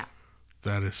 Yeah.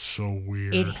 That is so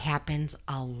weird. It happens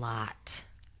a lot.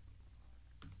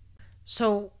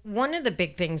 So one of the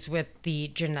big things with the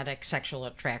genetic sexual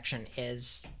attraction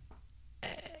is,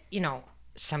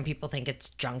 some people think it's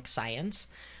junk science.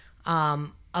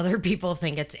 Other people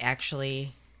think it's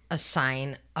actually a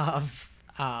sign of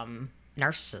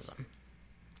narcissism.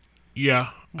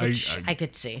 Yeah. Which I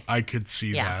could see. I could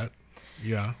see that.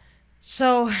 Yeah.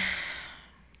 So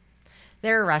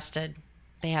they're arrested.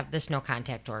 They have this no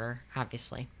contact order,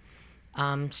 obviously.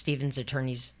 Stephen's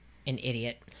attorney's an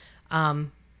idiot.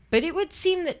 But it would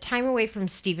seem that time away from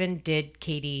Stephen did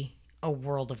Katie a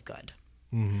world of good.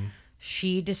 Mm-hmm.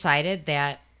 She decided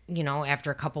that,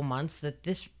 after a couple months, that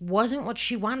this wasn't what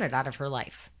she wanted out of her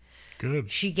life.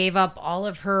 Good. She gave up all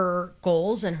of her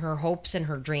goals and her hopes and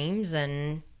her dreams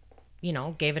and,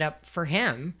 gave it up for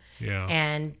him. Yeah.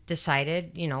 And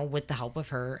decided, with the help of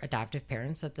her adoptive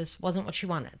parents, that this wasn't what she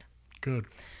wanted. Good.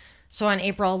 So on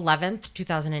April 11th,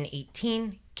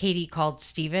 2018, Katie called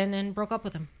Stephen and broke up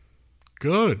with him.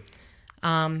 Good.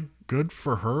 Good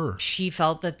for her. She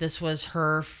felt that this was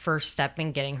her first step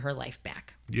in getting her life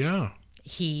back. Yeah.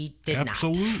 He did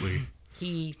Absolutely.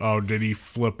 not. Oh, did he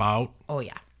flip out? Oh,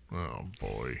 yeah. Oh,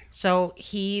 boy. So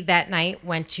he, that night,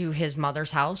 went to his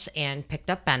mother's house and picked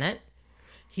up Bennett.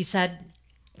 He said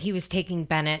he was taking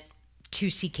Bennett to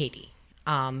see Katie.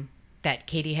 That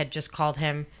Katie had just called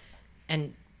him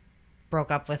and broke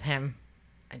up with him.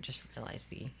 I just realized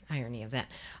the irony of that.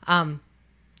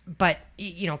 But,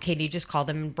 Katie just called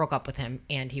him and broke up with him,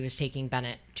 and he was taking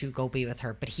Bennett to go be with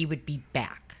her, but he would be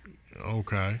back.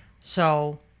 Okay.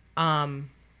 So,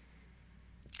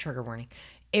 trigger warning.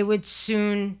 It would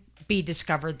soon be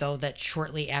discovered, though, that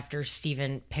shortly after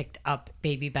Stephen picked up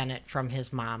baby Bennett from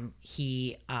his mom,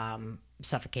 he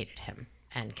suffocated him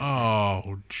and killed him.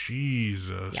 Oh,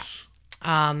 Jesus. Yeah.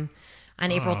 On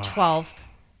April 12th,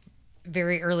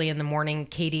 very early in the morning,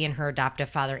 Katie and her adoptive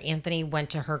father, Anthony, went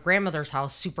to her grandmother's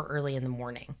house super early in the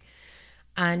morning.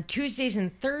 On Tuesdays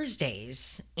and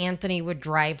Thursdays, Anthony would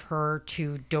drive her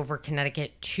to Dover,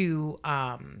 Connecticut to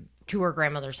her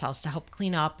grandmother's house to help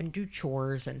clean up and do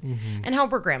chores and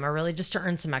help her grandma, really, just to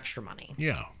earn some extra money.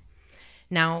 Yeah.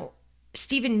 Now,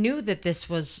 Stephen knew that this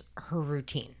was her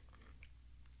routine.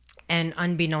 And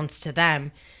unbeknownst to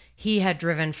them, he had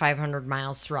driven 500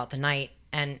 miles throughout the night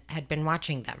and had been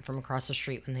watching them from across the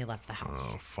street when they left the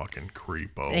house. Oh, fucking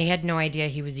creepo. They had no idea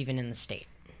he was even in the state.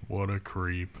 What a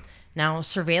creep. Now,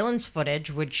 surveillance footage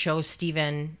would show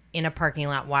Stephen in a parking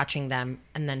lot watching them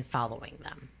and then following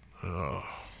them. Ugh.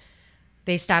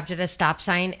 They stopped at a stop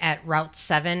sign at Route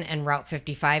 7 and Route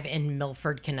 55 in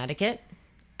Milford, Connecticut.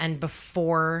 And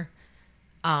before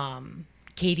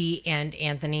Katie and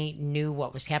Anthony knew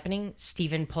what was happening,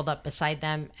 Stephen pulled up beside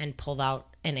them and pulled out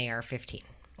an AR-15.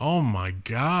 Oh, my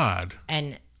God.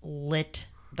 And lit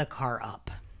the car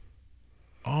up.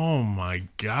 Oh, my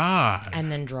God.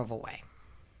 And then drove away.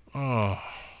 Oh.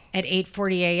 At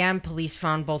 8:40 a.m., police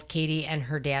found both Katie and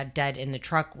her dad dead in the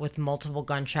truck with multiple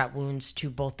gunshot wounds to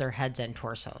both their heads and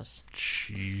torsos.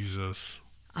 Jesus.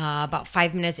 About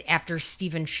 5 minutes after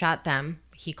Stephen shot them,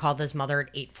 he called his mother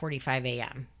at 8:45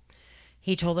 a.m.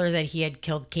 He told her that he had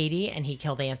killed Katie and he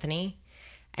killed Anthony,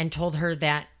 and told her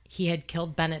that he had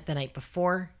killed Bennett the night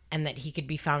before and that he could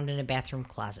be found in a bathroom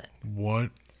closet.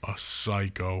 What a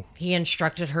psycho. He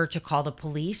instructed her to call the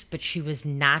police, but she was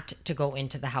not to go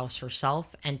into the house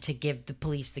herself and to give the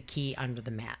police the key under the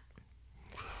mat.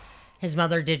 His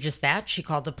mother did just that. She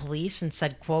called the police and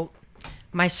said, quote,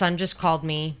 "My son just called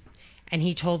me and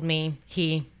he told me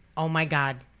oh my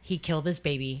God, he killed his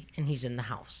baby and he's in the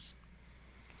house."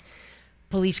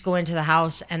 Police go into the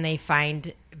house and they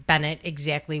find Bennett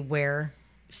exactly where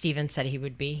Stephen said he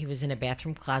would be. He was in a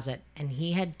bathroom closet, and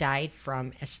he had died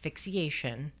from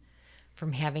asphyxiation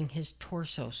from having his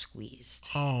torso squeezed.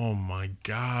 Oh, my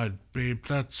God, babe,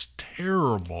 that's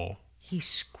terrible. He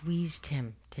squeezed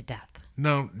him to death.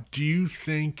 Now, do you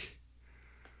think,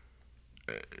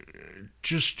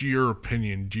 just your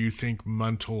opinion, do you think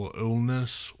mental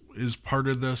illness is part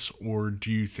of this, or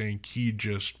do you think he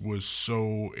just was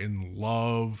so in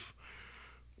love?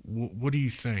 What do you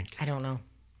think? I don't know.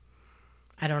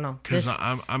 Because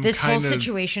I'm this kind whole of,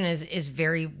 situation is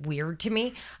very weird to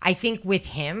me. I think with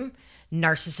him,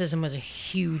 narcissism was a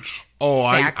huge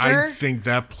factor. I think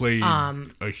that played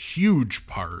a huge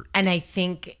part. And I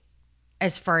think,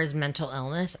 as far as mental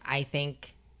illness, I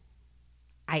think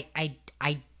I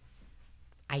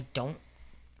don't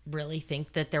really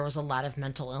think that there was a lot of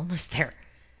mental illness there.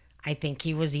 I think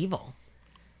he was evil.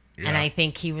 Yeah. And I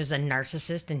think he was a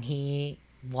narcissist, and he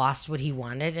lost what he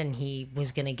wanted, and he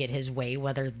was going to get his way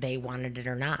whether they wanted it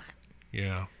or not.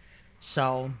 Yeah.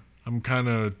 So I'm kind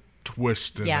of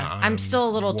twisted. Yeah, I'm still a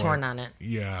little torn on it.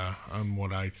 Yeah, on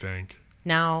what I think.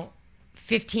 Now,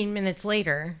 15 minutes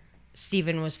later,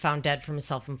 Stephen was found dead from a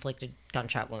self-inflicted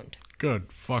gunshot wound. Good.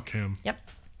 Fuck him. Yep.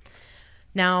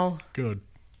 Now. Good.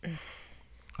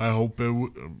 I hope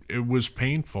it was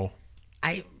painful.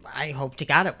 I hope to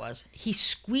God it was. He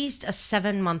squeezed a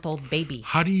 7-month-old baby.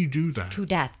 How do you do that? To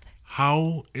death.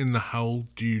 How in the hell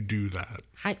do you do that?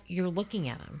 You're looking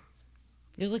at him.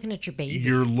 You're looking at your baby.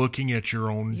 You're looking at your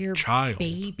own child.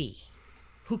 Baby.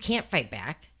 Who can't fight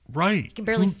back. Right. He can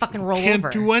barely fucking roll over.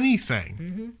 Can't do anything.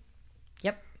 Mm-hmm.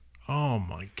 Yep. Oh,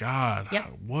 my God.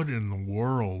 Yep. What in the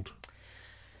world?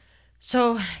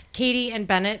 So, Katie and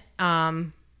Bennett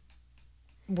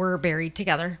were buried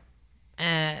together.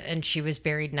 And she was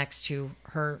buried next to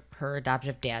her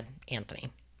adoptive dad, Anthony.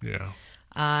 Yeah.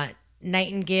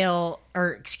 Nightdale,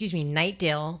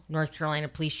 North Carolina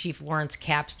Police Chief Lawrence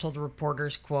Capps told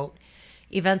reporters, quote,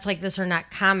 "Events like this are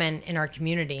not common in our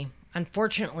community.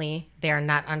 Unfortunately, they are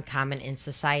not uncommon in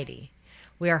society.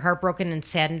 We are heartbroken and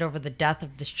saddened over the death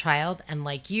of this child, and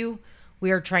like you, we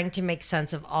are trying to make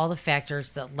sense of all the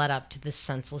factors that led up to this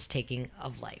senseless taking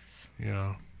of life."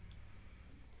 Yeah.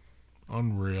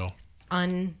 Unreal.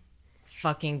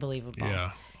 Unfucking believable.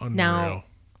 Yeah, unreal. Now,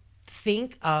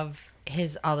 think of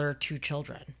his other 2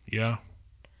 children. Yeah.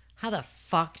 How the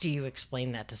fuck do you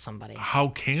explain that to somebody? How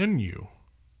can you?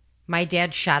 My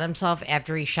dad shot himself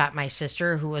after he shot my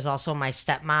sister, who was also my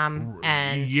stepmom,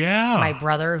 and my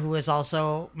brother, who was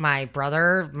also my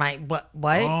brother.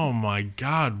 What? Oh my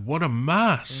God! What a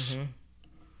mess! Mm-hmm.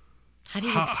 How do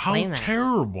you explain that? How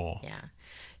terrible! Yeah,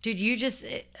 dude, you just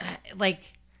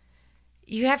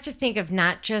you have to think of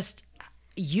not just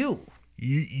you.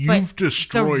 You've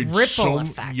destroyed the ripple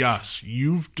effect. Yes,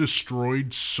 you've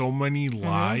destroyed so many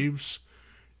lives.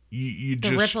 You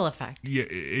the ripple effect. Yeah,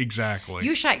 exactly.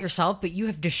 You shot yourself, but you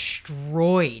have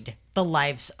destroyed the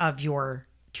lives of your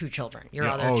 2 children, your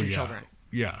other 2 children.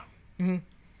 Yeah. Mm-hmm.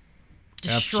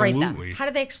 Destroyed Absolutely. them. How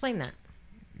do they explain that?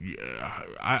 Yeah,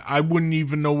 I wouldn't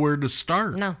even know where to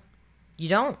start. No, you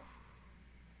don't.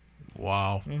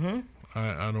 Wow. Mm-hmm.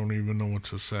 I don't even know what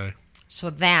to say. So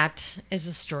that is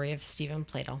the story of Stephen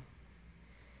Pladl.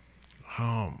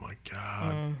 Oh, my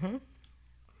God. Mm-hmm.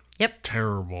 Yep.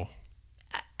 Terrible.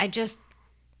 I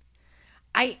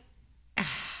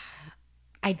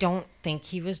don't think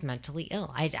he was mentally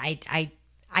ill. I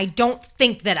don't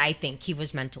think that I think he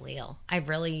was mentally ill. I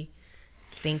really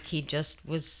think he just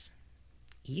was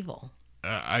evil.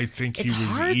 I think it's he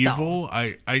was hard, evil.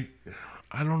 Though.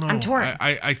 I don't know. I'm torn.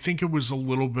 I think it was a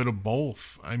little bit of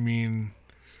both. I mean,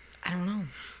 I don't know.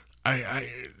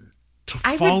 to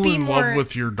I fall would be in more- love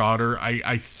with your daughter,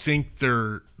 I think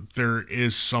there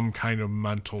is some kind of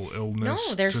mental No,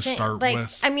 illness they're to saying, start like,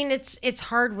 with. I mean, it's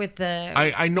hard with the.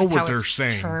 I know with what how they're it's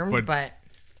saying, termed, but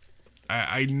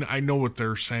I know what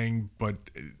they're saying, but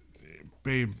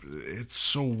babe, it's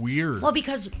so weird. well,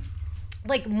 because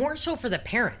like more so for the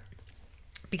parent,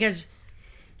 because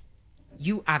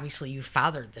you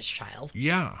fathered this child.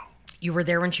 Yeah, You were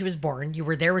there when she was born. You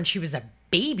were there when she was a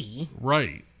baby.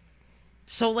 right.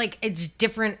 So, like, it's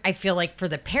different, I feel like, for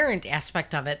the parent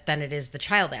aspect of it than it is the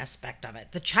child aspect of it.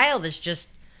 The child is just,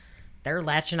 they're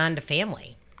latching on to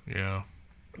family, Yeah.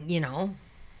 you know?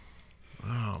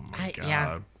 Oh my God.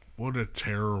 Yeah. What a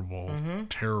terrible,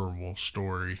 terrible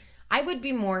story. I would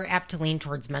be more apt to lean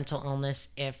towards mental illness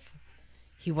if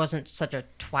he wasn't such a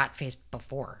twat face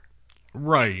before.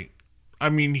 Right. I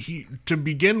mean, to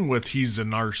begin with, he's a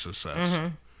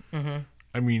narcissist.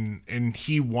 I mean, and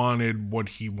he wanted what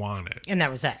he wanted. And that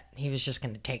was it. He was just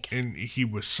going to take it. And he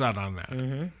was set on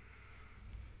that.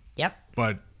 Yep.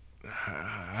 But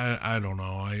I don't know.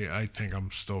 I think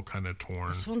I'm still kind of torn.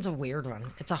 This one's a weird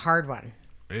one. It's a hard one.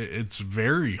 It's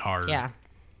very hard. Yeah.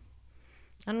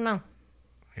 I don't know.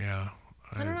 Yeah.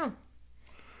 I don't know.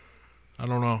 I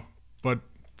don't know. But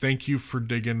thank you for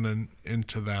digging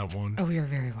into that one. Oh, you're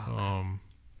very welcome.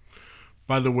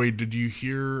 By the way, did you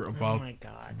hear about Oh, my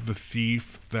God. the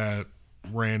thief that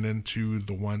ran into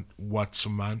the wet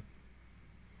cement?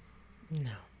 No.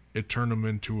 It turned him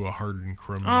into a hardened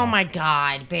criminal. Oh, my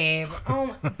God, babe.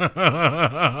 Oh,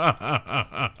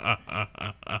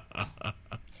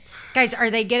 Guys, are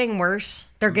they getting worse?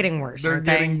 They're getting worse. They're aren't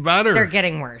getting they? better. They're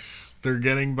getting worse. They're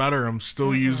getting better. I'm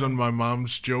still using my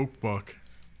mom's joke book.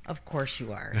 Of course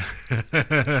you are.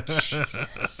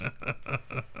 Jesus.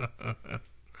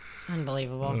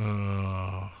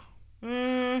 Unbelievable.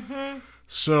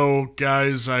 So,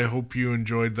 guys, I hope you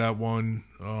enjoyed that one.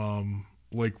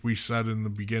 Like we said in the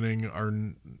beginning, our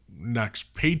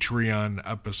next Patreon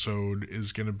episode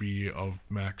is going to be of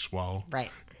Maxwell. Right.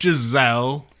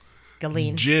 Giselle.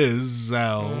 Galeen.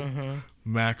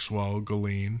 Maxwell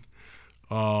Galeen.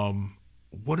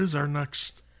 What is our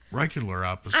next regular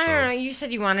episode? I don't know. You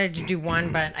said you wanted to do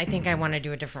one, but I think I want to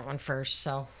do a different one first.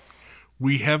 So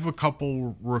We have a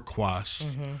couple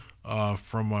requests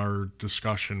from our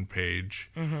discussion page.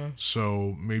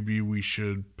 So maybe we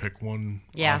should pick one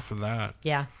off of that.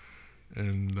 yeah,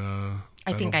 And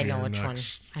I think I that'll be know our which one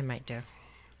next. I might do.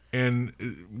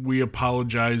 And we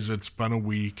apologize. It's been a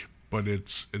week, but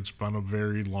it's been a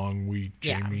very long week.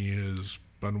 Yeah. Jamie has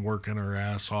been working her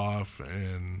ass off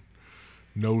and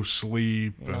no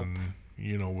sleep and,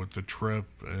 with the trip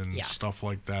and stuff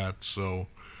like that. So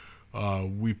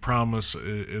we promise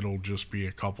it'll just be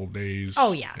a couple days.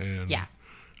 Oh, yeah. And Yeah.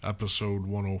 episode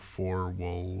 104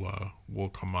 will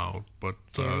come out. But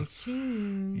Very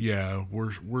soon. yeah,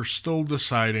 we're still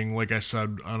deciding. Like I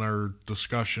said on our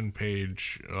discussion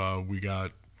page, we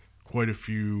got quite a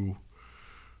few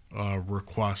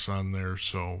requests on there,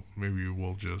 so maybe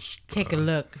we'll just Take a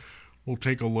look. We'll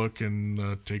take a look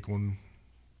and take one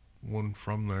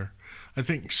from there. I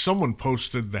think someone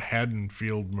posted the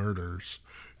Haddonfield murders.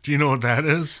 Do you know what that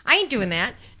is? I ain't doing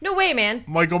that. No way, man.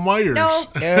 Michael Myers. No.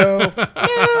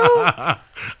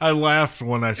 I laughed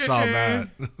when I saw that.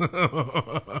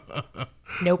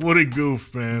 Nope. What a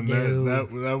goof, man. No.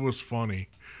 That was funny.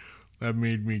 That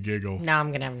made me giggle. Now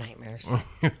I'm gonna have nightmares.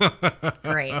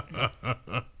 Great.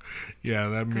 Yeah,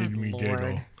 that made me Lord.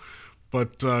 giggle.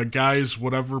 But guys,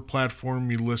 whatever platform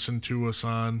you listen to us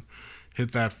on,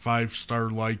 hit that 5-star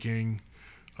liking.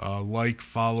 Like,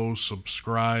 follow,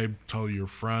 subscribe, tell your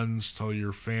friends, tell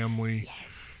your family.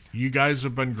 Yes. You guys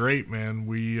have been great, man.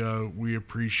 We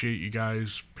appreciate you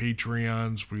guys.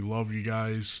 Patreons, we love you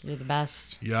guys. You're the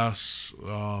best. Yes.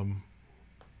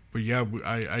 But yeah,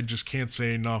 I just can't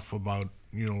say enough about,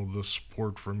 the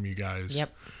support from you guys.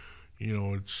 Yep.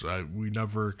 It's we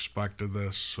never expected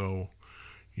this, so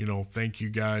thank you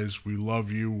guys. We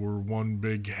love you. We're one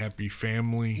big happy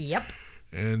family. Yep.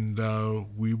 And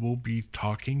we will be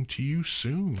talking to you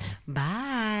soon.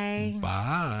 Bye.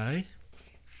 Bye.